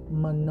towards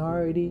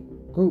minority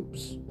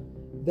groups.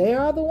 They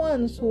are the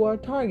ones who are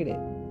targeted.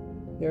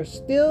 They're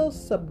still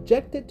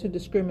subjected to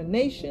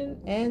discrimination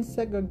and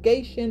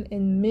segregation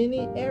in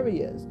many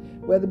areas,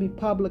 whether it be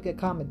public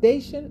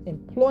accommodation,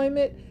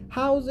 employment,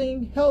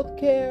 housing,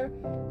 healthcare,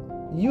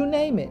 you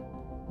name it.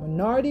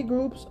 Minority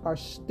groups are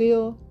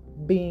still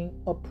being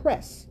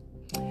oppressed.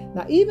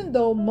 Now, even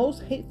though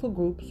most hateful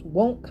groups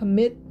won't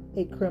commit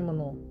a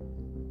criminal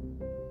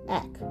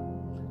act,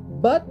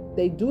 but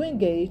they do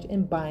engage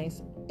in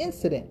bias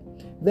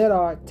incidents that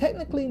are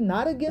technically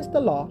not against the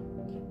law,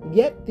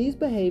 yet these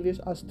behaviors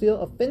are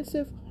still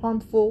offensive,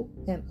 harmful,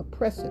 and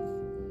oppressive.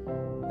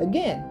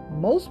 Again,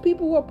 most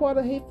people who are part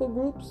of hateful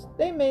groups,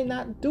 they may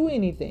not do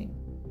anything.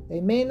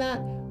 They may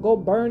not go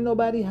burn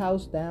nobody's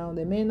house down.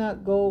 They may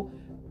not go,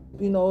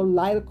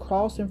 light a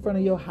cross in front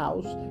of your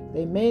house.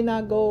 They may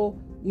not go,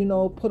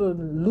 put a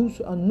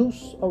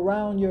noose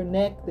around your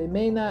neck. They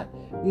may not,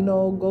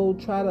 go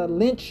try to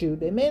lynch you.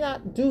 They may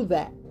not do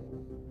that.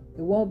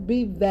 It won't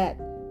be that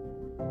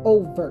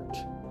overt.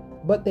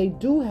 But they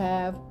do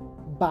have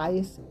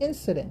bias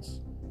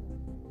incidents.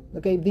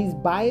 Okay, these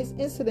bias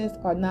incidents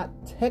are not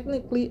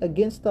technically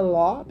against the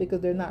law because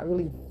they're not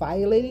really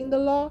violating the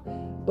law,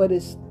 but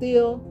it's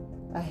still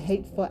a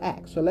hateful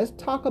act. So let's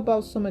talk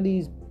about some of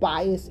these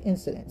bias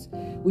incidents.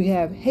 We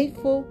have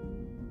hateful,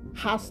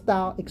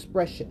 hostile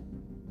expression.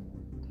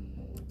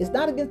 It's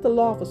not against the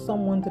law for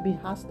someone to be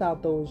hostile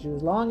towards you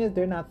as long as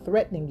they're not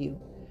threatening you.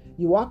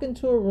 You walk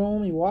into a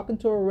room, you walk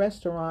into a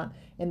restaurant,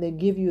 and they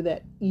give you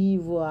that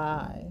evil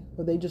eye,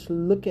 or they just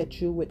look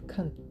at you with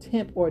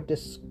contempt or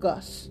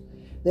disgust.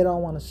 They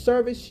don't want to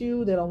service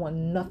you. They don't want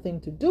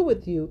nothing to do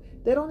with you.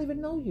 They don't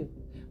even know you.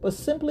 But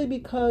simply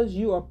because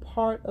you are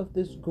part of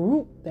this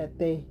group that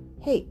they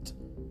hate.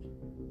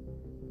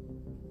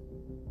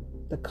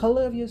 The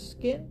color of your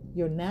skin,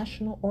 your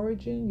national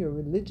origin, your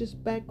religious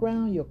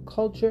background, your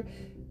culture,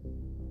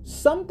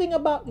 something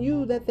about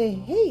you that they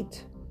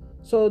hate.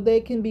 So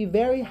they can be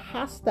very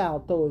hostile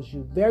towards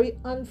you, very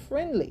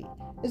unfriendly.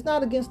 It's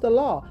not against the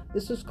law.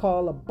 This is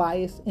called a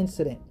bias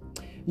incident.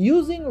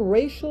 Using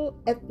racial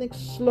ethnic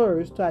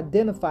slurs to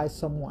identify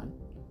someone,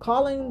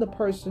 calling the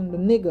person the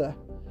nigger,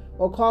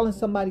 or calling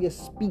somebody a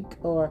speak,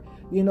 or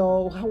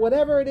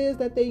whatever it is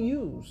that they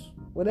use,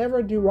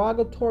 whatever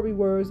derogatory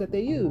words that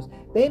they use,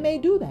 they may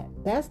do that.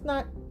 That's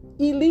not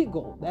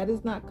illegal. That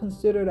is not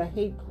considered a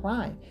hate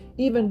crime,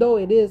 even though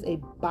it is a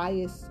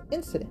bias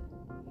incident.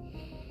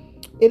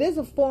 It is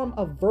a form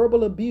of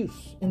verbal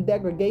abuse and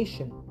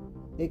degradation.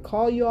 They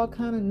call you all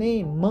kind of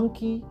name,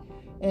 monkey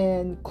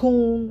and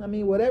coon. I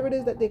mean, whatever it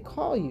is that they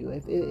call you.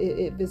 If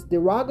it's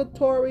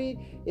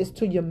derogatory, it's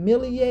to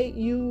humiliate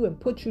you and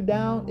put you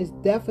down, it's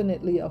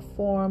definitely a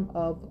form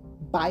of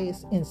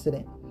bias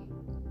incident.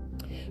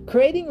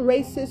 Creating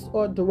racist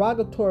or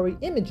derogatory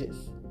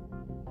images.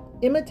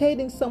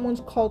 Imitating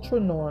someone's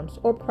cultural norms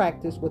or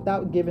practice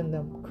without giving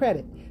them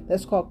credit.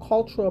 That's called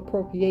cultural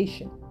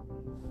appropriation.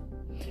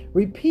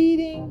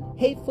 Repeating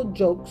hateful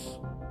jokes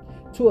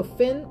to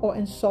offend or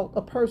insult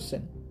a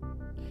person.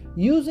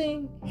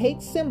 Using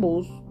hate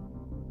symbols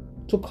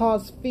to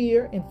cause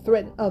fear and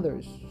threaten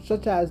others,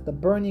 such as the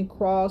burning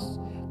cross,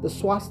 the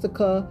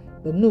swastika,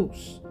 the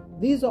noose.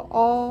 These are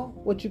all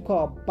what you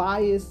call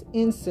bias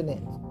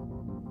incidents.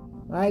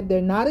 Right?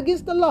 They're not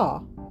against the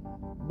law,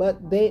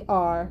 but they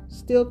are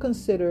still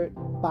considered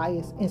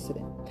bias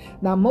incident.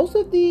 Now, most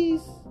of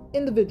these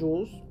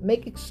individuals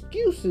make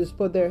excuses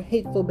for their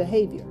hateful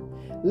behavior.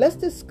 Let's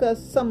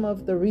discuss some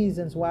of the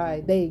reasons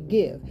why they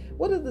give.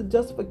 What are the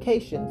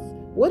justifications?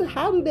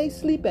 How do they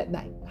sleep at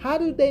night? How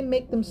do they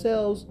make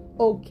themselves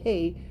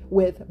okay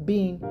with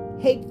being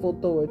hateful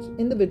towards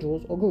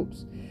individuals or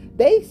groups?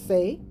 They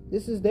say,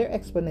 this is their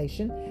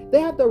explanation,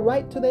 they have the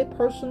right to their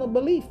personal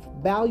belief,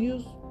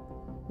 values.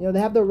 They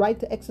have the right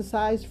to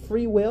exercise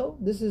free will.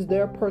 This is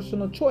their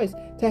personal choice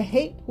to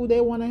hate who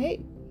they want to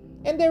hate.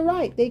 And they're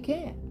right, they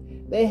can.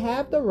 They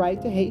have the right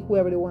to hate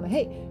whoever they want to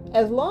hate,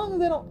 as long as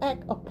they don't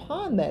act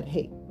upon that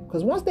hate.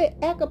 Because once they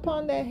act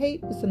upon that hate,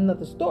 it's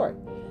another story.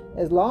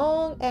 As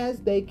long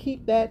as they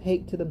keep that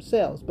hate to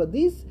themselves. But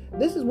this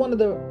is one of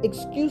the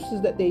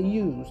excuses that they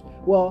use.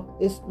 Well,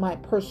 it's my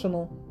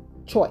personal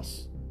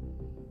choice.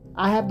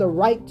 I have the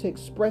right to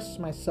express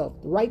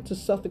myself, the right to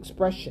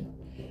self-expression.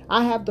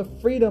 I have the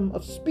freedom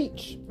of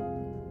speech.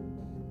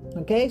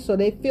 Okay, so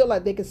they feel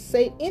like they can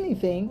say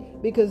anything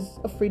because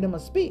of freedom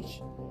of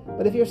speech.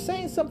 But if you're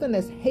saying something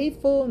that's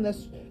hateful and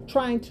that's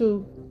trying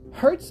to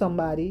hurt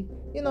somebody,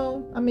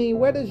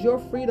 where does your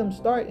freedom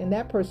start and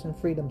that person's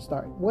freedom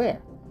start?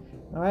 Where?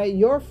 All right,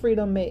 your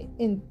freedom may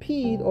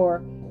impede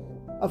or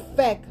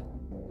affect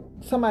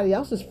somebody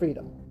else's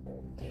freedom.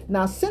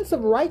 Now, sense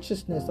of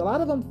righteousness, a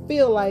lot of them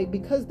feel like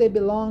because they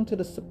belong to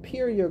the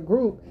superior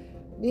group,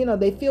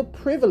 they feel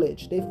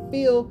privileged. They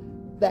feel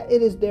that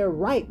it is their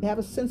right. They have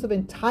a sense of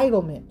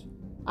entitlement.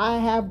 I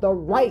have the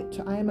right.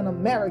 I am an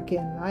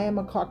American. I am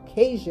a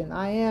Caucasian.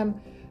 I am,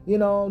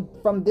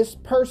 from this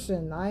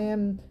person. I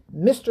am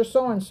Mr.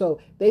 So-and-so.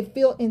 They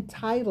feel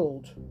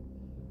entitled.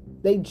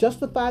 They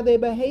justify their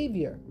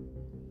behavior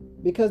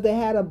because they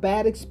had a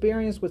bad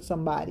experience with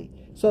somebody.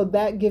 So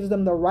that gives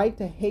them the right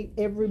to hate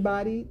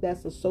everybody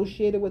that's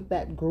associated with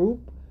that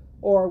group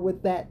or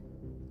with that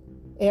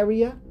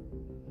area.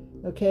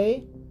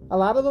 Okay? A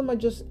lot of them are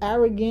just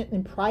arrogant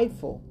and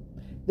prideful.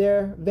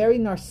 They're very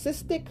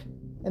narcissistic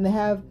and they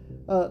have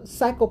a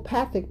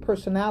psychopathic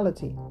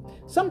personality.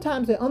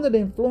 Sometimes they're under the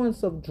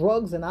influence of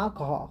drugs and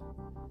alcohol.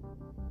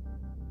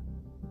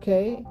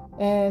 Okay?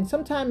 And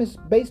sometimes it's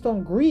based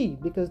on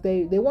greed because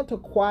they want to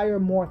acquire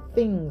more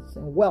things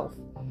and wealth.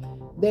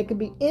 They could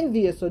be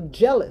envious or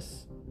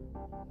jealous.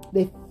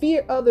 They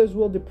fear others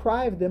will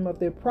deprive them of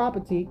their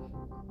property.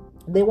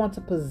 They want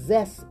to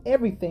possess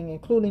everything,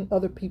 including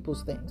other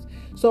people's things.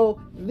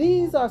 So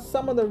these are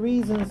some of the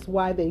reasons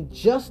why they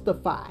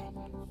justify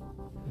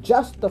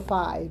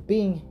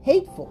being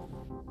hateful.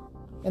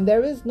 And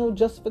there is no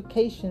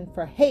justification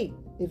for hate.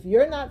 If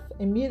you're not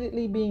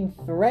immediately being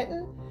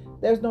threatened,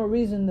 there's no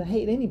reason to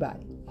hate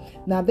anybody.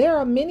 Now, there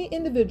are many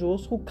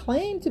individuals who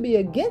claim to be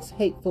against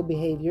hateful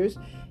behaviors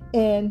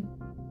and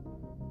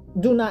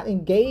do not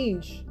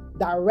engage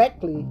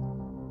directly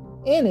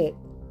in it,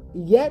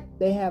 yet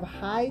they have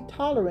high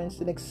tolerance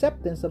and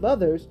acceptance of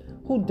others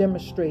who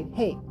demonstrate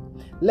hate.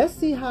 Let's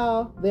see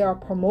how they are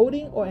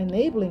promoting or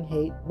enabling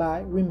hate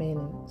by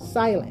remaining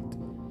silent.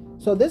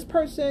 So this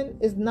person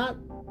is not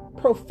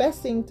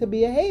professing to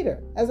be a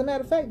hater. As a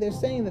matter of fact, they're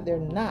saying that they're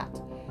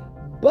not.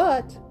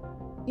 But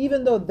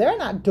even though they're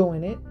not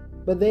doing it,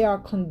 but they are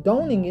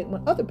condoning it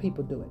when other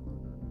people do it.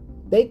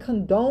 They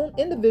condone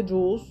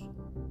individuals,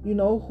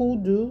 who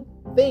do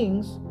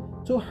things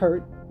to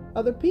hurt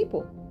other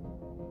people.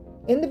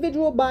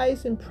 Individual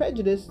bias and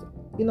prejudice,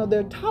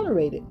 they're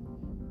tolerated.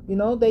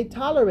 They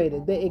tolerate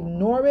it. They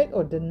ignore it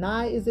or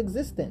deny its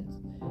existence.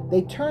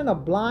 They turn a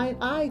blind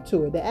eye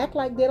to it. They act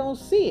like they don't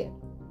see it,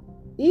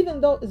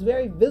 even though it's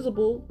very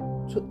visible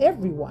to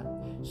everyone.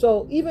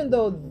 So even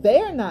though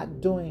they're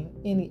not doing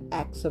any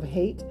acts of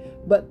hate,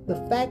 but the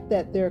fact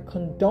that they're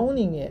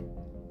condoning it,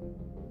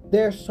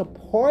 they're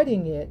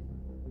supporting it,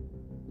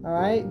 all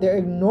right, they're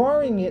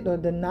ignoring it or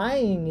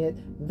denying it,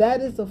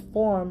 that is a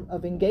form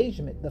of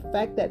engagement. The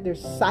fact that they're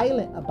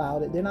silent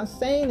about it, they're not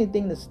saying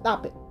anything to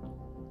stop it.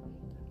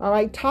 All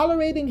right,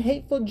 tolerating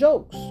hateful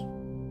jokes,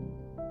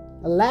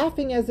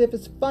 laughing as if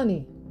it's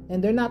funny,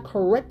 and they're not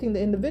correcting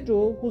the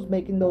individual who's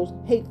making those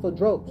hateful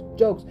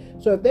jokes.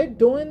 So if they're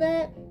doing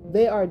that,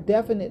 they are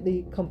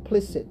definitely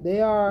complicit.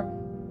 They are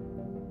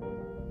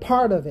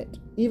part of it,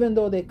 even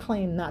though they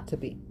claim not to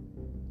be.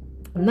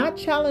 Not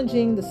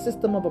challenging the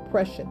system of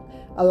oppression,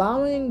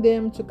 allowing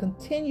them to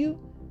continue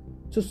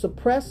to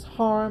suppress,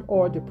 harm,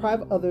 or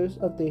deprive others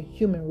of their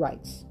human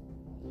rights.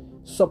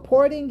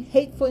 Supporting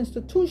hateful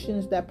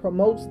institutions that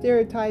promote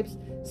stereotypes,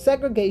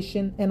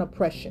 segregation, and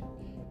oppression.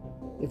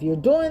 If you're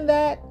doing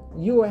that,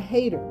 you're a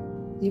hater,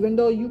 even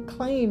though you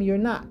claim you're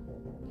not.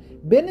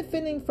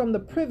 Benefiting from the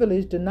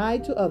privilege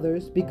denied to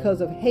others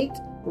because of hate,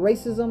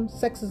 racism,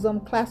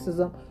 sexism,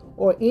 classism,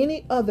 or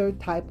any other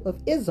type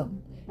of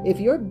ism. If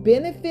you're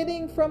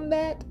benefiting from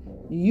that,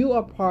 you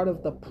are part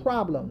of the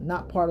problem,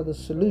 not part of the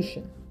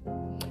solution.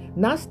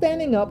 Not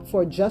standing up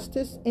for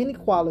justice and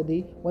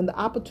equality when the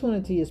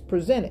opportunity is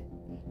presented.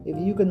 If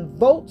you can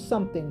vote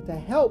something to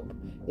help,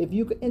 if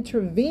you can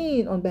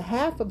intervene on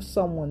behalf of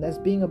someone that's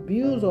being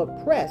abused or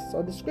oppressed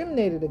or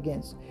discriminated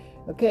against,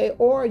 okay,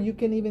 or you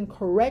can even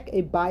correct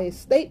a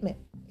biased statement.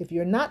 If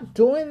you're not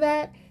doing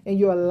that and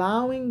you're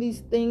allowing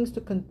these things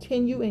to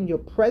continue in your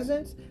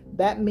presence,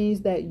 that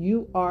means that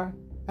you are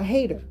a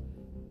hater.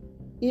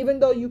 Even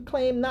though you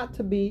claim not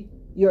to be,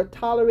 you're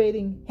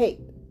tolerating hate.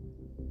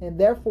 And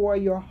therefore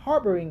you're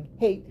harboring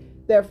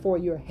hate. Therefore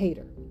you're a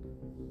hater.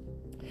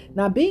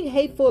 Now, being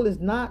hateful is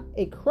not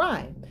a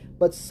crime,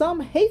 but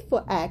some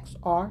hateful acts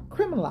are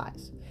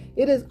criminalized.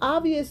 It is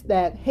obvious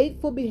that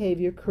hateful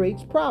behavior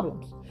creates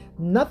problems.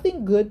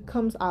 Nothing good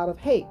comes out of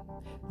hate.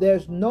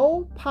 There's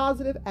no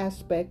positive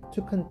aspect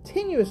to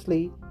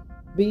continuously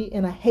be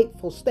in a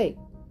hateful state.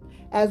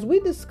 As we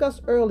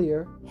discussed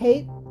earlier,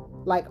 hate,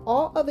 like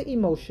all other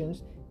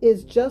emotions,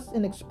 is just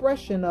an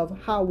expression of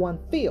how one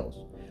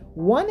feels.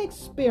 One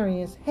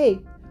experiences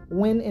hate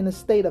when in a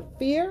state of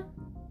fear,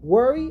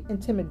 worry,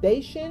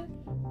 intimidation,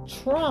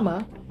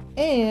 trauma,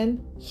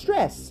 and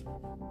stress.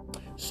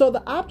 So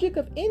the object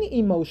of any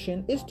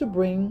emotion is to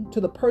bring to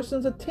the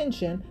person's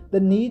attention the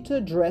need to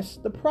address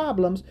the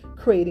problems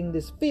creating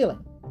this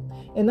feeling.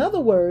 In other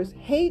words,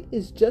 hate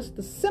is just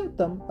the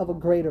symptom of a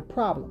greater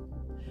problem.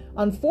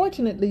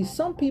 Unfortunately,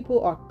 some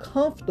people are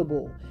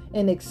comfortable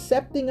in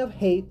accepting of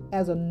hate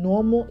as a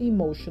normal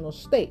emotional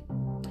state,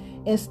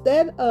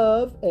 instead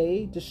of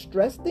a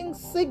distressing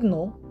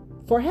signal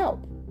for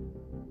help.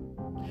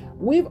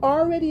 We've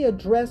already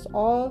addressed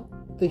all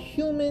the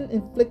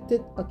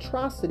human-inflicted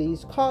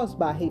atrocities caused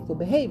by hateful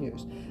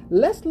behaviors.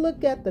 Let's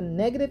look at the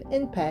negative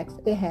impacts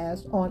it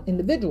has on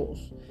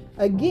individuals.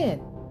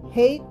 Again,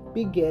 hate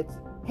begets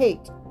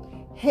hate.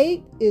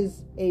 Hate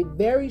is a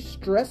very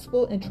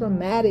stressful and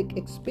traumatic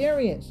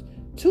experience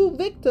to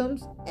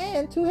victims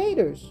and to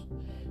haters.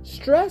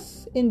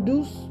 Stress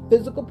induces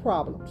physical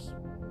problems.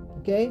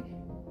 Okay?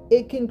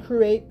 It can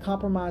create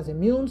compromised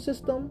immune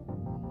system.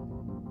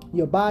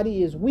 Your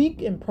body is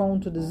weak and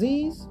prone to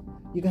disease.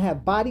 You can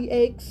have body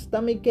aches,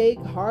 stomach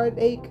ache,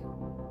 heartache,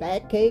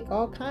 backache,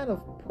 all kind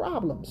of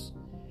problems.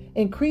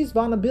 Increased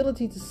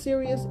vulnerability to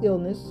serious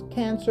illness,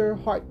 cancer,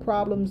 heart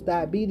problems,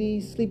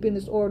 diabetes, sleeping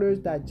disorders,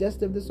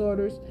 digestive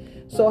disorders.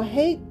 So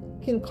hate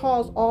can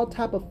cause all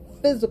type of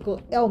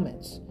physical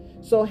ailments.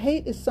 So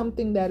hate is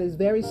something that is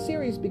very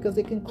serious because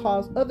it can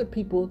cause other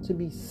people to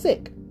be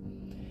sick.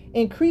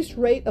 Increased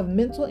rate of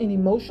mental and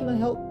emotional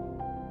health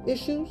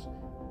issues,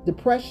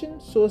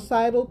 depression,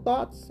 suicidal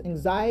thoughts,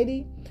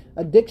 anxiety,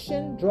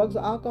 addiction, drugs,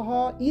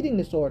 alcohol, eating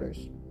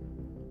disorders.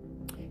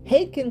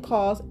 Hate can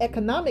cause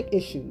economic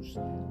issues,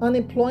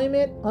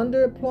 unemployment,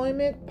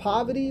 underemployment,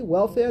 poverty,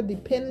 welfare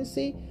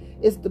dependency.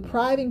 It's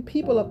depriving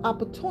people of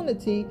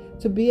opportunity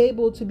to be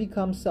able to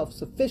become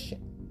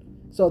self-sufficient.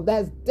 So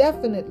that's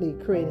definitely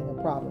creating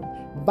a problem.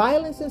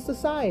 Violence in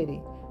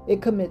society.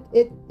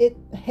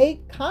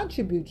 Hate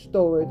contributes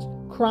towards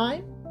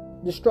crime,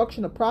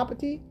 destruction of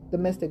property,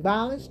 domestic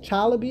violence,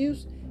 child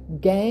abuse,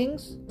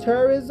 gangs,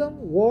 terrorism,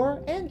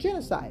 war, and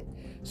genocide.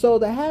 So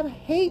to have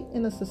hate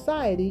in a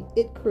society,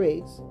 it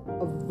creates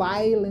a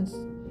violent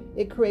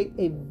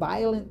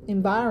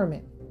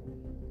environment.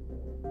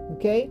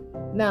 Okay?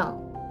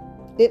 Now,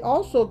 it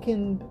also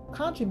can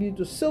contribute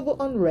to civil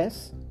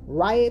unrest,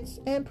 riots,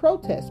 and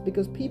protests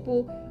because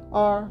people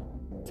are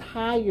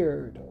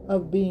tired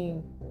of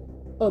being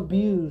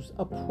abused,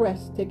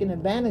 oppressed, taken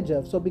advantage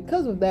of. So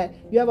because of that,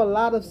 you have a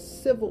lot of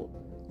civil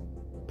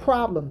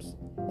problems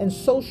and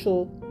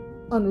social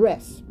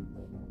unrest.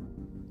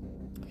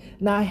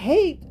 Now,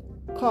 hate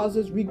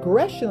causes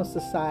regression of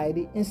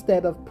society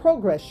instead of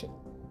progression.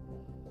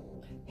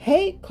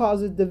 Hate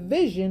causes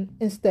division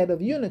instead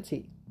of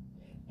unity.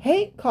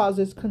 Hate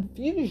causes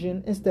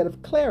confusion instead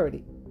of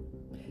clarity.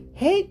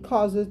 Hate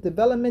causes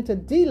developmental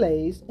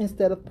delays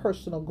instead of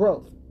personal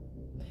growth.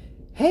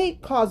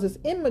 Hate causes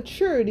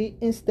immaturity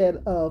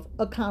instead of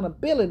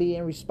accountability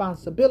and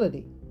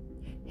responsibility.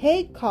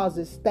 Hate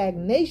causes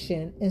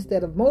stagnation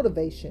instead of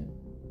motivation.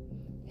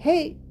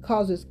 Hate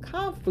causes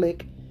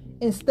conflict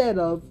instead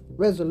of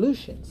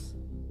resolutions.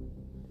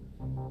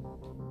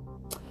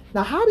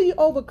 Now, how do you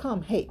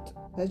overcome hate?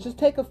 Let's just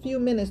take a few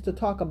minutes to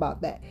talk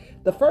about that.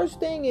 The first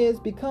thing is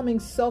becoming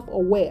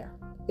self-aware.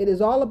 It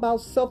is all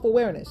about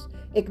self-awareness.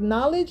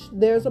 Acknowledge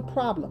there's a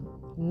problem.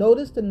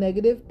 Notice the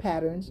negative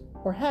patterns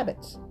or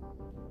habits.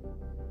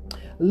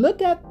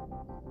 Look at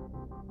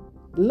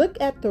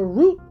the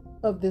root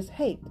of this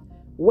hate.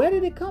 Where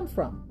did it come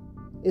from?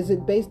 Is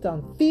it based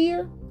on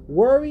fear,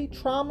 worry,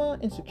 trauma,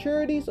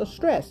 insecurities, or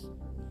stress?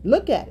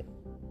 Look at it.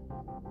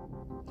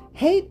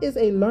 Hate is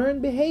a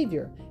learned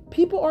behavior.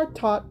 People are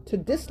taught to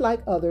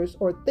dislike others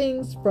or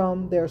things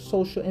from their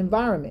social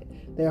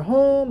environment, their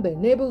home, their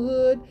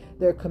neighborhood,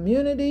 their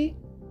community.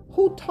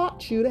 Who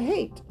taught you to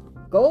hate?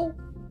 Go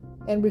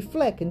and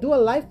reflect and do a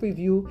life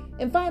review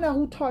and find out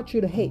who taught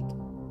you to hate.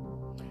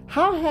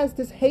 How has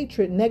this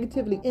hatred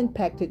negatively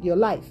impacted your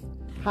life?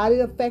 How did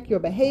it affect your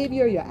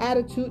behavior, your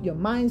attitude, your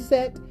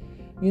mindset?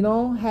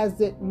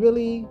 Has it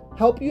really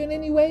helped you in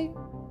any way?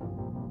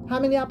 How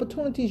many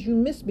opportunities you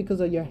missed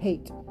because of your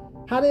hate?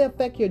 How did it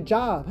affect your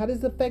job? How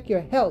does it affect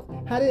your health?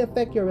 How did it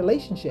affect your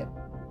relationship?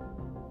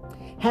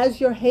 Has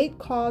your hate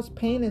caused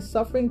pain and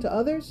suffering to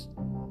others?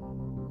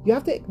 You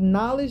have to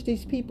acknowledge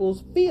these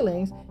people's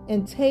feelings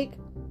and take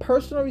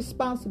personal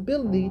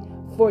responsibility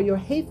for your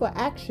hateful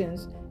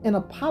actions and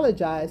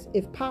apologize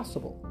if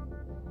possible.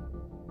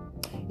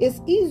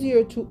 It's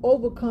easier to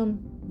overcome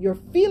your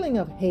feeling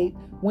of hate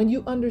when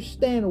you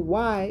understand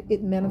why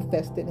it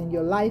manifested in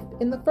your life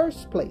in the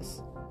first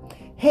place.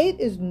 Hate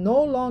is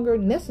no longer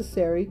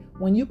necessary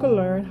when you can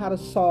learn how to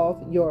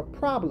solve your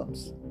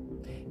problems.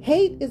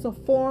 Hate is a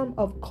form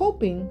of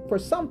coping for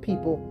some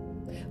people.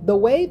 The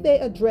way they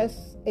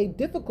address a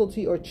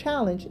difficulty or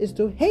challenge is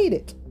to hate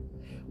it.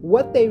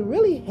 What they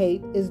really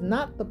hate is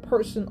not the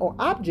person or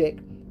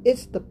object,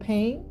 it's the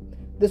pain,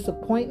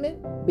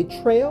 disappointment,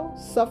 betrayal,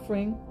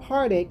 suffering,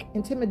 heartache,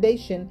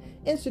 intimidation,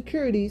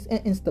 insecurities,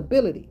 and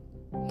instability.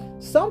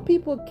 Some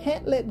people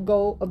can't let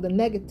go of the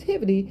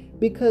negativity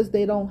because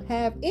they don't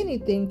have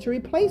anything to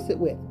replace it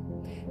with.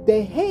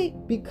 They hate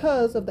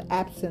because of the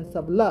absence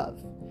of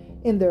love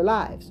in their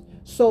lives.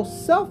 So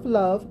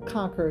self-love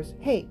conquers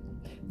hate.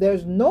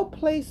 There's no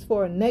place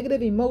for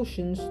negative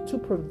emotions to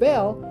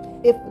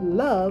prevail if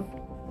love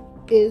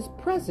is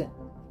present.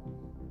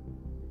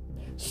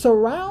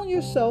 Surround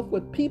yourself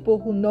with people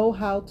who know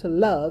how to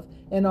love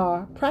and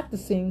are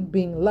practicing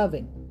being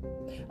loving.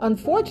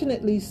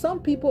 Unfortunately, some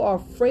people are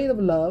afraid of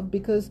love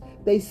because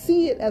they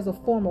see it as a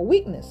form of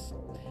weakness.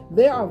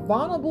 They are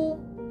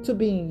vulnerable to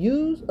being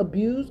used,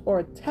 abused, or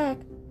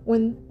attacked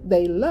when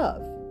they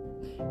love.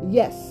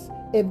 Yes,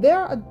 if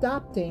they're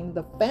adopting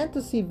the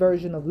fantasy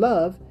version of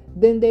love,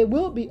 then they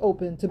will be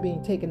open to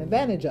being taken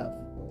advantage of.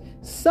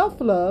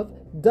 Self-love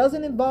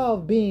doesn't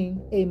involve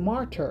being a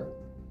martyr.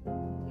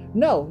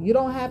 No, you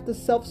don't have to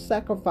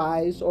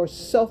self-sacrifice or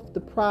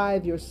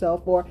self-deprive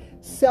yourself or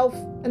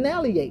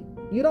self-annihilate.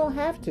 You don't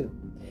have to.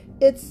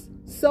 It's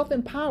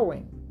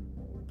self-empowering.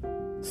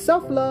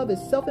 Self-love is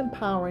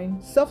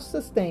self-empowering,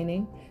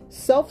 self-sustaining,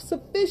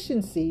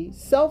 self-sufficiency,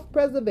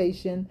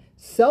 self-preservation,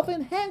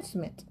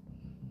 self-enhancement.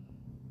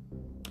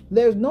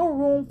 There's no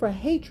room for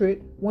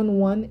hatred when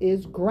one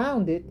is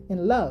grounded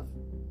in love.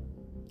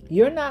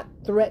 You're not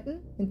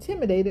threatened,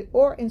 intimidated,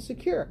 or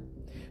insecure.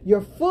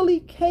 You're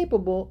fully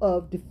capable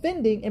of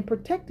defending and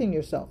protecting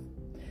yourself.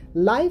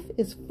 Life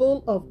is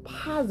full of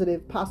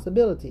positive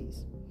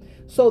possibilities.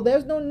 So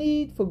there's no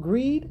need for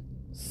greed,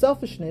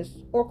 selfishness,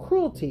 or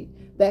cruelty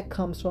that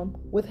comes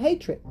with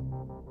hatred.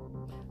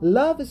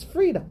 Love is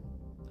freedom.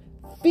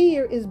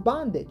 Fear is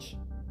bondage.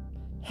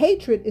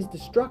 Hatred is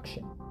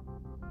destruction.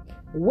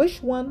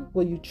 Which one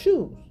will you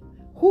choose?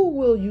 Who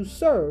will you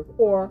serve,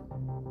 or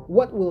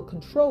what will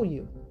control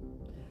you?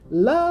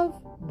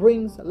 Love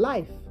brings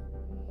life.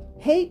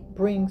 Hate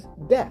brings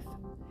death.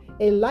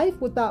 A life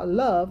without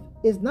love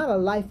is not a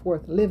life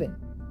worth living.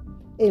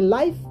 A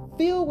life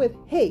filled with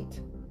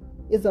hate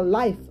is a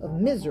life of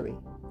misery.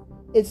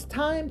 It's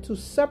time to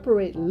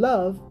separate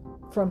love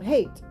from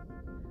hate,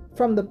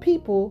 from the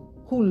people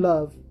who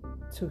love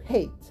to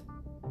hate.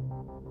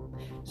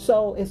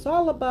 So it's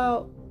all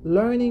about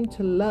learning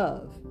to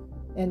love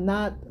and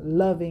not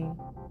loving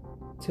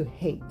to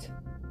hate.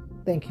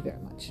 Thank you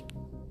very much.